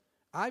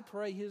 I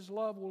pray His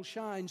love will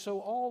shine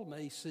so all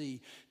may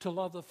see. To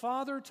love the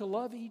Father, to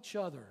love each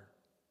other.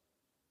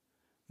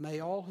 May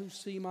all who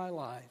see my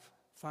life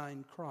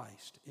find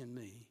Christ in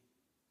me.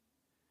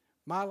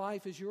 My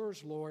life is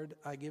Yours, Lord.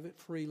 I give it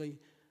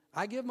freely.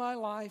 I give my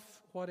life,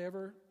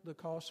 whatever the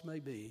cost may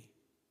be.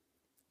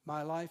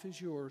 My life is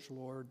Yours,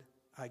 Lord.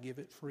 I give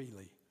it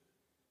freely.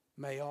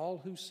 May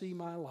all who see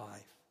my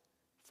life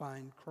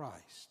find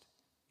Christ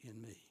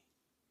in me.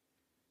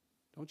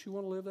 Don't you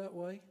want to live that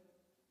way?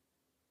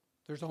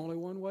 There's only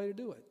one way to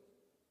do it.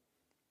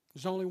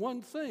 There's only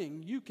one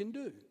thing you can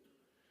do.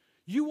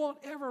 You won't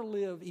ever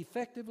live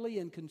effectively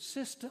and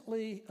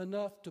consistently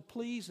enough to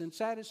please and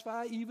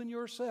satisfy even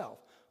yourself,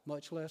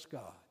 much less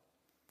God.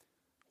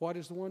 What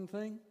is the one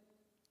thing?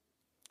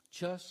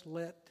 Just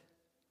let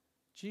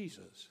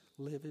Jesus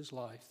live His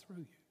life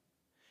through you.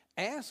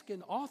 Ask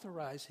and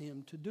authorize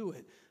Him to do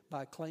it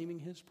by claiming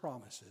His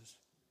promises.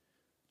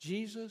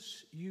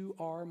 Jesus, You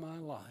are my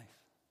life.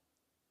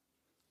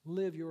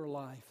 Live Your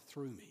life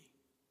through me.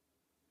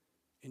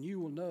 And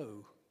you will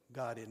know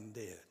God isn't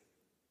dead.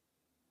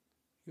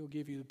 He'll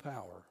give you the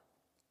power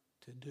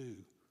to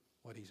do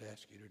what He's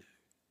asked you to do.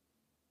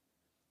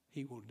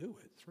 He will do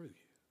it through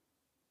you.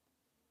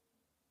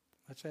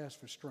 Let's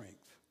ask for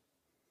strength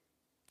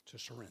to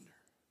surrender.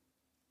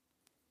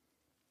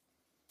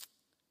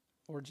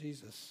 Lord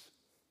Jesus,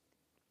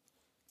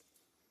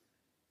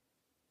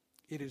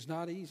 it is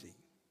not easy.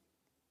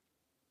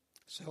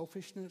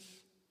 Selfishness,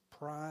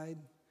 pride,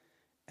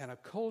 and a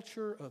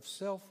culture of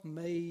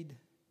self-made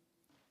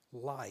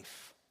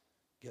life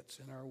gets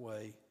in our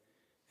way,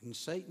 and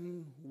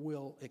Satan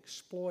will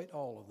exploit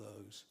all of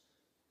those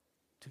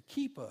to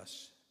keep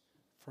us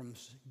from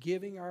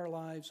giving our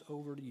lives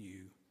over to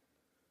You,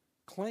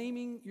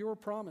 claiming Your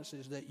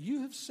promises that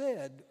You have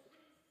said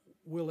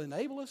will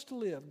enable us to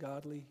live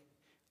godly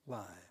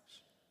lives.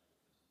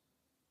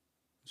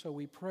 So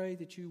we pray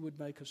that You would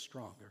make us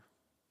stronger.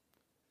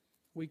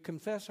 We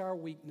confess our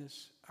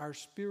weakness, our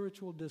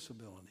spiritual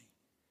disability,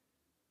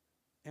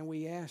 and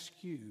we ask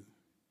You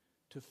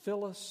to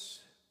fill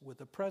us with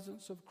the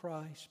presence of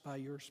Christ by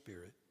Your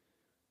Spirit,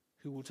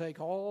 who will take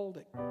all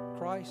that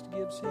Christ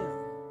gives Him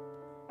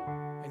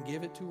and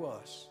give it to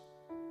us.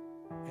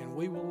 And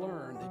we will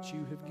learn that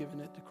You have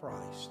given it to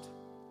Christ,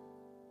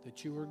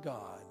 that You are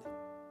God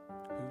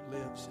who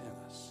lives in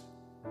us.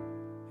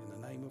 In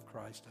the name of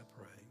Christ I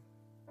pray.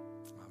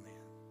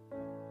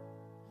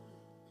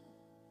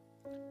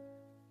 Amen.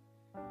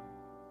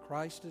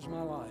 Christ is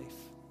my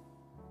life.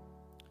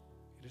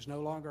 It is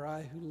no longer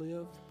I who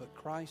live, but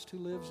Christ who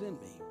lives in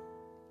me.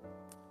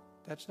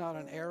 That's not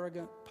an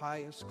arrogant,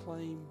 pious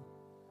claim.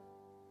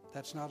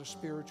 That's not a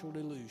spiritual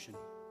delusion.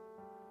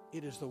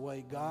 It is the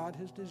way God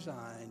has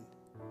designed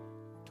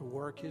to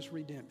work His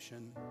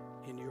redemption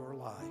in your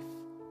life.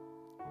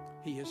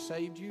 He has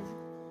saved you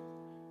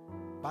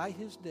by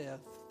His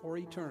death for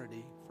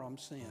eternity from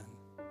sin.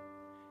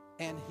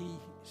 And He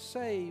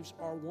saves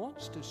or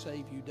wants to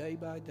save you day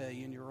by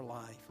day in your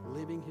life,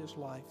 living His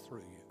life through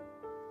you.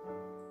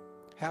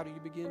 How do you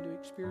begin to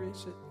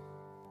experience it?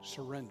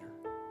 Surrender.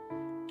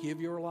 Give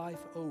your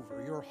life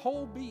over. Your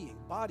whole being,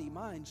 body,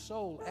 mind,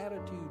 soul,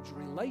 attitudes,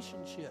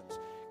 relationships,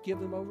 give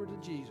them over to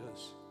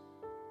Jesus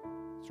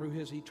through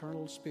His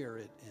eternal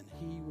Spirit, and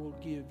He will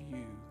give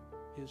you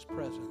His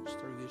presence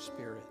through His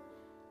Spirit.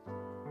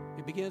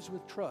 It begins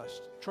with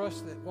trust.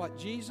 Trust that what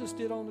Jesus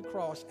did on the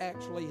cross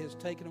actually has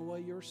taken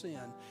away your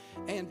sin.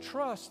 And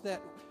trust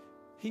that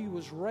He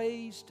was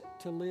raised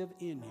to live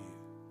in you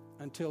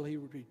until He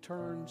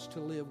returns to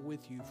live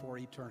with you for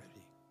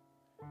eternity.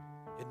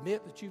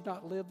 Admit that you've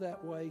not lived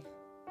that way.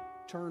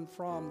 Turn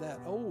from that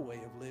old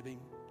way of living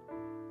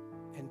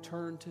and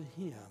turn to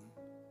Him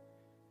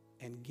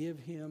and give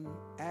Him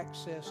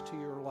access to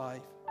your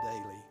life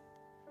daily.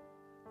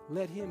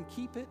 Let Him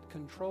keep it,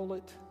 control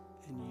it,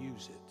 and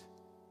use it.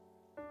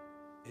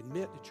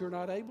 Admit that you're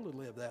not able to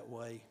live that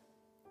way,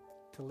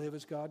 to live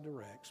as God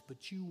directs,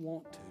 but you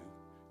want to.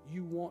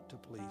 You want to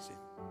please Him.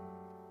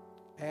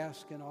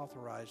 Ask and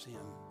authorize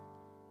Him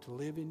to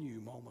live in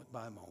you moment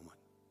by moment.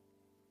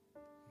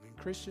 And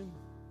Christian,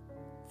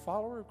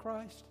 follower of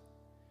Christ,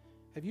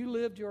 have you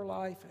lived your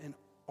life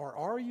or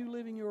are you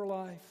living your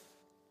life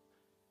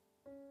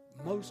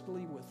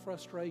mostly with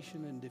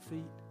frustration and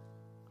defeat?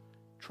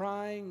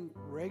 Trying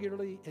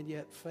regularly and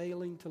yet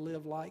failing to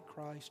live like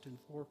Christ and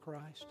for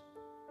Christ?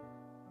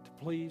 To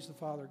please the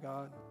Father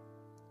God?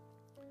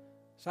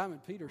 Simon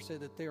Peter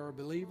said that there are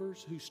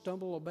believers who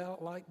stumble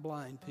about like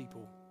blind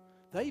people.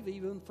 They've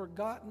even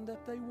forgotten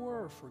that they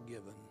were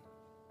forgiven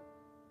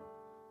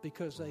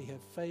because they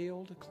have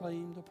failed to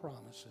claim the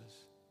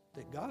promises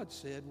that God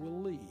said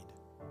will lead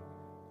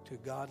to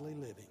godly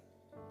living.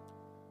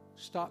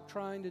 Stop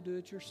trying to do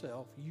it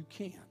yourself. You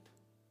can't.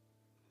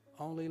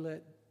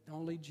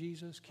 Only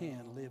Jesus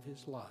can live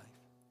His life.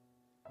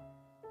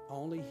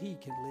 Only He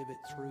can live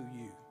it through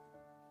you.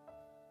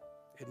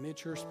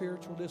 Admit your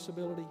spiritual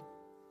disability.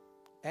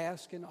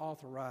 Ask and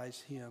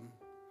authorize Him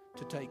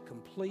to take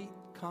complete,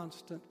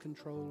 constant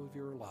control of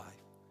your life.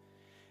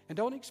 And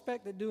don't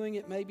expect that doing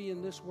it maybe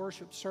in this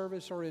worship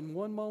service or in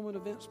one moment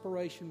of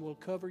inspiration will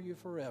cover you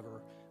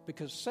forever,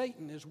 because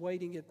Satan is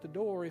waiting at the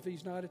door if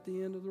he's not at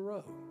the end of the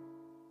road.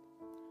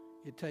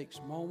 It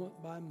takes moment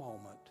by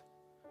moment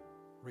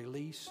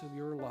release of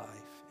your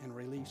life and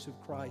release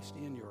of Christ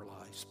in your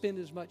life. Spend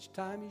as much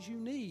time as you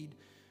need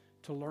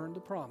to learn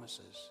the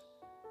promises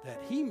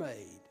that He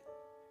made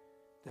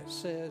that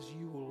says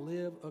you will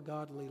live a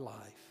godly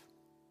life.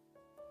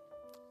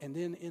 And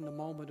then in the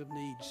moment of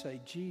need, say,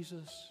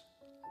 Jesus,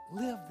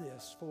 live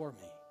this for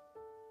me.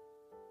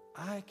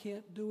 I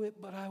can't do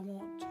it, but I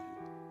want to.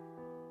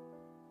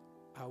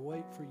 I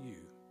wait for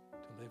you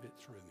to live it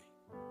through me.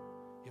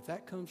 If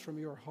that comes from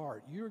your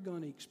heart, you're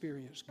going to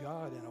experience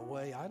God in a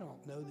way I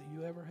don't know that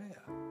you ever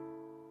have,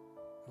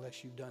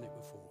 unless you've done it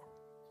before.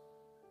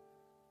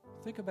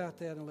 Think about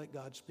that and let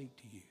God speak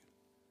to you.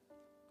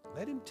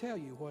 Let Him tell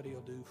you what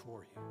He'll do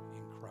for you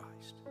in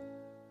Christ,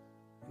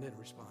 and then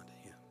respond to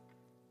Him.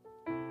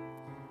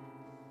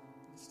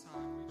 This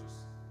time we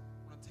just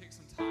want to take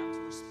some time to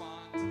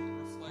respond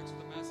and reflect to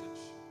the message.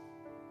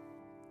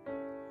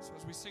 So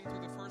as we sing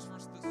through the first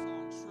verse of this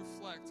song, just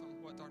reflect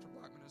on what Dr.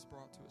 Blackmon has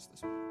brought to us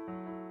this morning.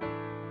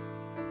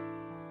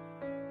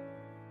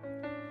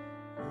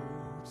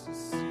 Oh, to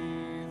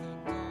see the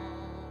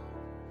dawn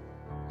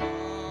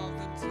of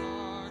the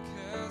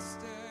darkest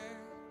day,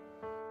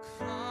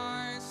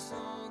 Christ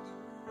on the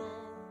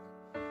road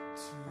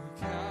to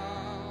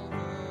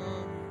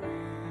Calvary,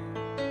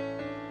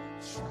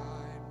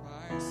 tried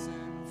by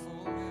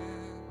sinful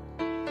men,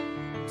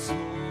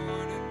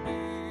 torn and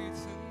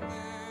beaten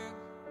then,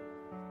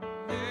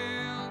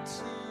 nailed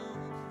to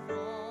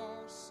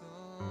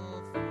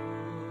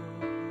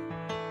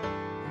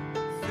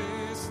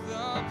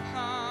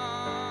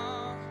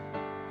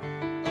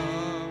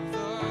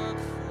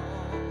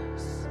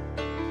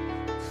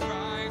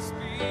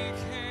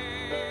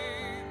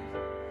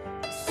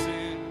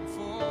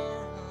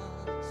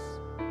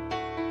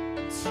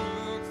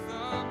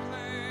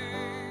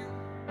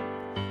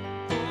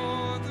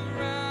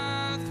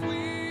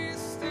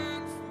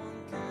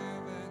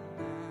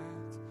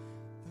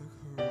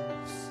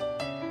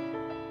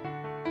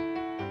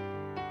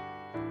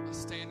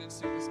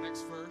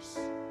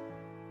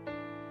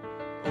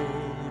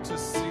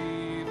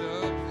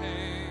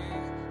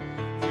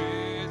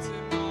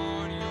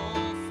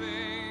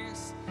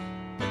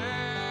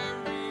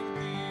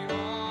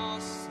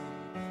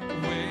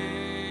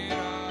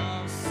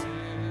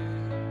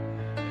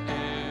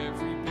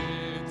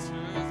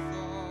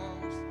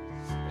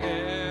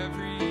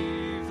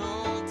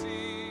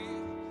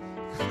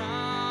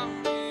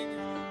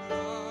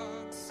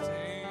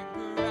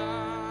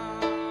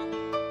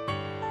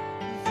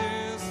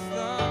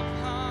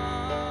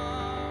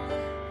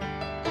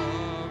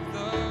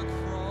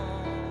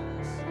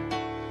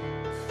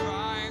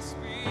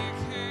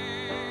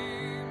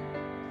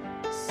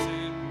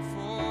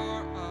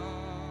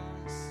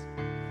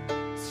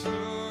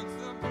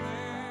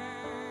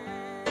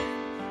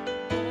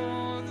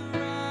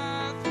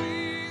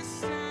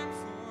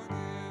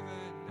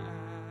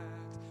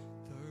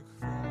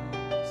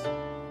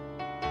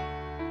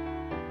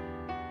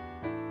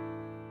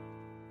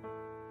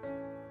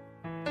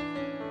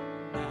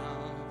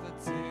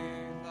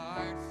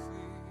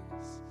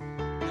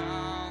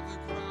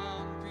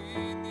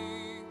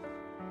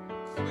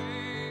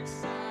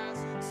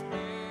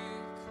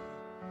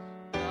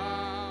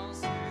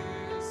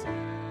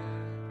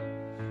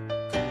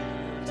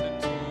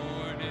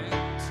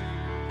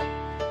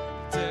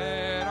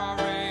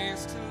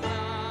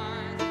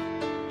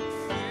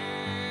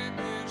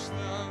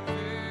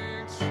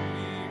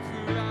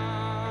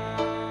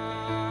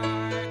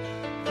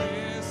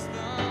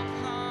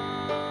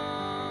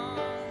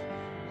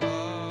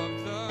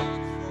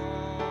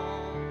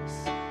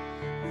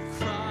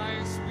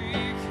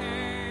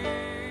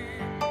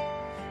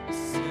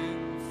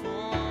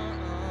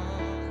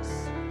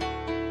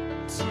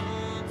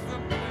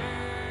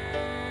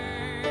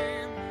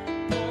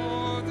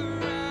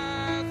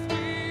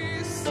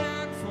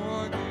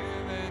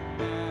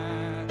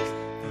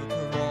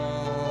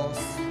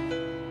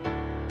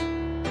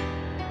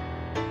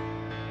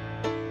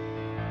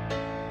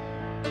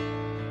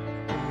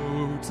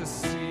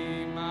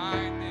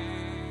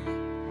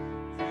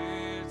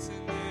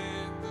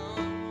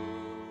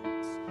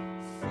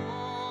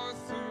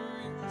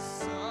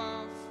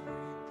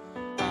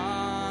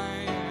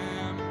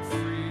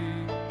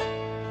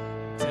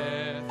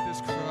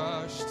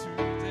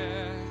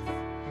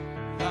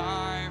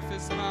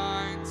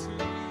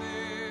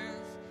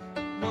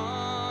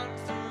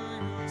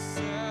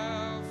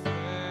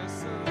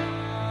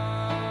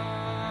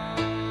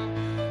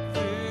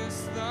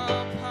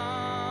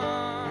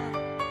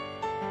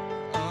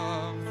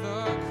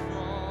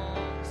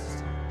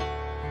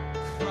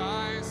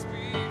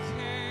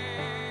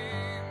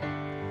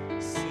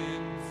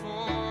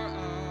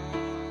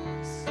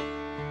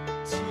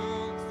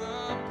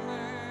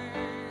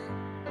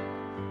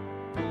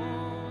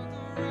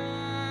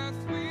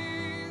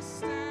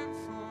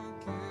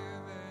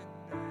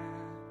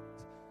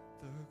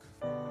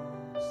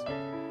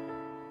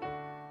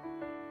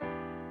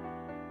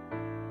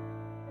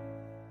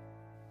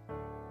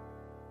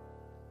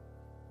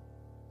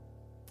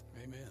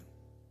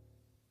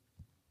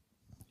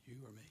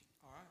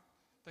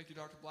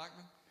Dr.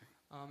 Blackmon.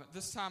 At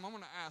this time, I'm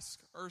going to ask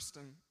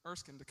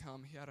Erskine to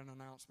come. He had an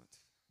announcement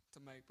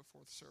to make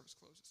before the service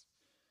closes.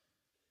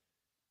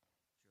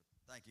 Sure.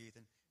 Thank you,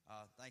 Ethan.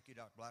 Thank you,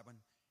 Dr. Blackmon.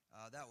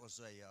 That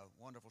was a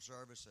wonderful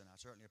service, and I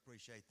certainly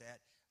appreciate that.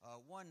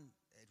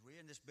 As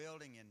we're in this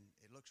building and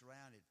it looks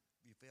around,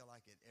 you feel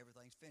like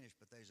everything's finished,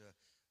 but there's a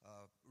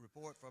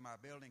report from our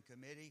building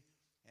committee,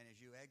 and as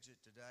you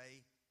exit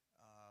today,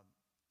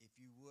 if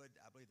you would,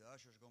 I believe the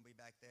ushers are going to be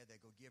back there.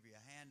 They're going to give you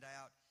a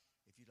handout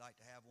if you'd like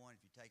to have one,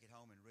 if you take it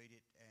home and read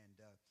it, and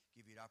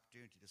give you an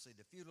opportunity to see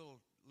the few little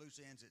loose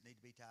ends that need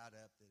to be tied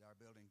up that our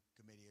building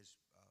committee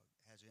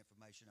has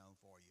information on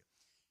for you.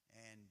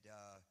 And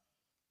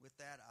with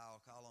that,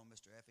 I'll call on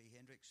Mr. F.E.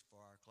 Hendricks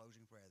for our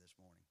closing prayer this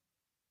morning.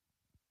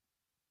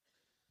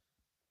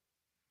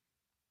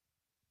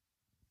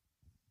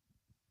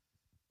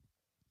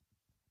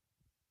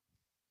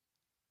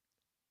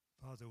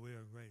 Father, we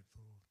are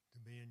grateful to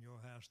be in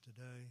your house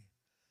today.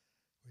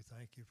 We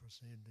thank you for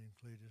sending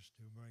Cleatus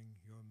to bring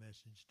your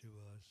message to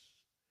us.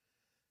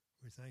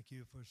 We thank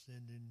you for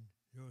sending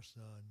your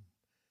Son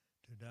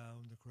to die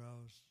on the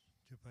cross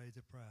to pay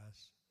the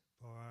price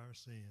for our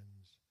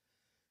sins.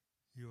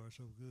 You are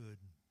so good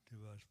to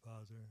us,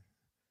 Father,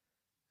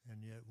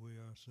 and yet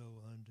we are so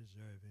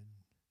undeserving.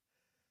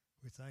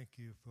 We thank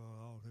you for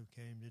all who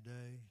came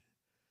today,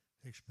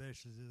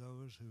 especially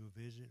those who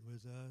visit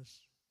with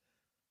us.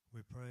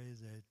 We pray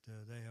that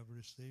they have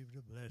received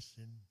a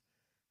blessing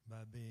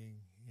by being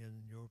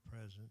in your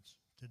presence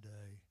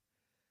today.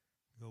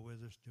 Go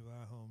with us to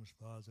our homes,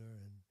 Father,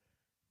 and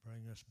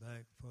bring us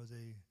back for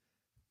the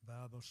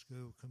Bible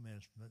school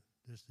commencement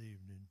this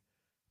evening.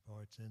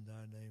 For it's in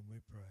thy name we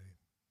pray.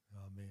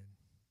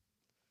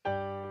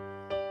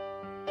 Amen.